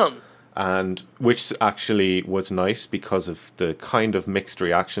 Well done. And which actually was nice because of the kind of mixed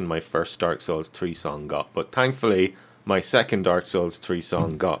reaction my first Dark Souls 3 song got. But thankfully, my second Dark Souls 3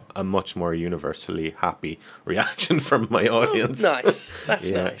 song got a much more universally happy reaction from my audience. Oh, nice. That's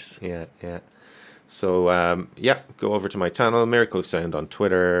nice. Yeah. So, go over to my channel, Miracle of Sound on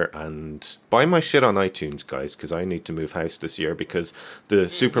Twitter, and buy my shit on iTunes, guys, because I need to move house this year because the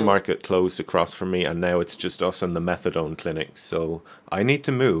supermarket closed across from me, and now it's just us and the methadone clinic, so I need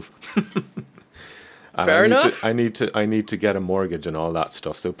to move. Fair enough. I need to get a mortgage and all that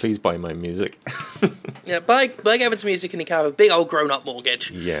stuff, so please buy my music. Yeah, buy Gavin's music and he can have a big old grown-up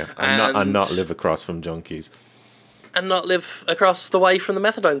mortgage. Yeah, and not live across from junkies. And not live across the way from the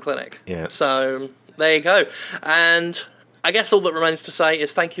methadone clinic. Yeah. So... there you go. And I guess all that remains to say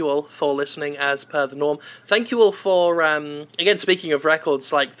is thank you all for listening as per the norm. Thank you all for, again, speaking of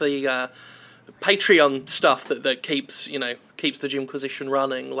records, like the Patreon stuff that keeps the Jimquisition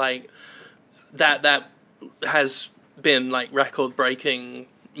running, like that has been like record breaking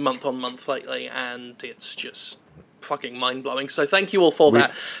month on month lately, and it's just fucking mind blowing. So thank you all for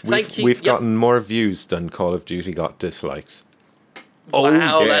that. We've gotten more views than Call of Duty got dislikes.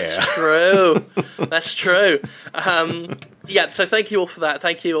 Wow, that's true. That's true. So thank you all for that.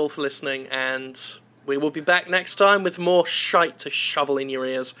 Thank you all for listening, and we will be back next time with more shite to shovel in your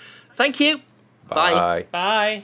ears. Thank you. Bye. Bye.